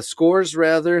goal scores,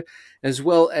 rather, as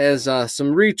well as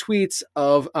some retweets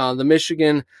of the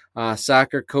Michigan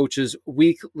soccer coaches'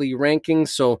 weekly rankings.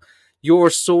 So your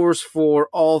source for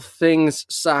all things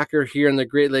soccer here in the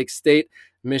Great Lakes State,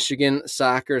 Michigan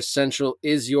Soccer Central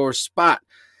is your spot.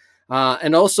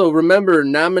 And also remember,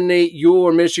 nominate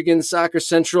your Michigan Soccer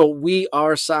Central We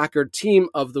Are Soccer Team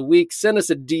of the Week. Send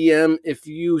us a DM if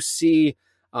you see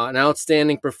an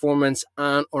outstanding performance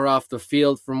on or off the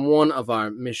field from one of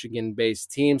our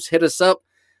Michigan-based teams. Hit us up.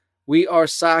 We Are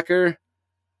Soccer,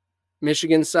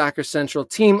 Michigan Soccer Central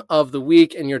Team of the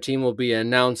Week, and your team will be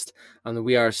announced on the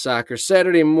We Are Soccer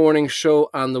Saturday morning show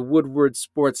on the Woodward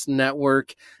Sports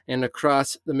Network and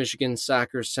across the Michigan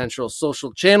Soccer Central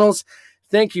social channels.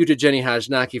 Thank you to Jenny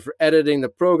Hajnaki for editing the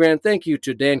program. Thank you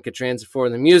to Dan Catranza for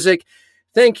the music.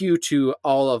 Thank you to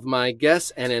all of my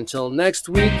guests. And until next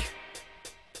week,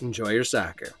 enjoy your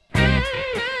soccer.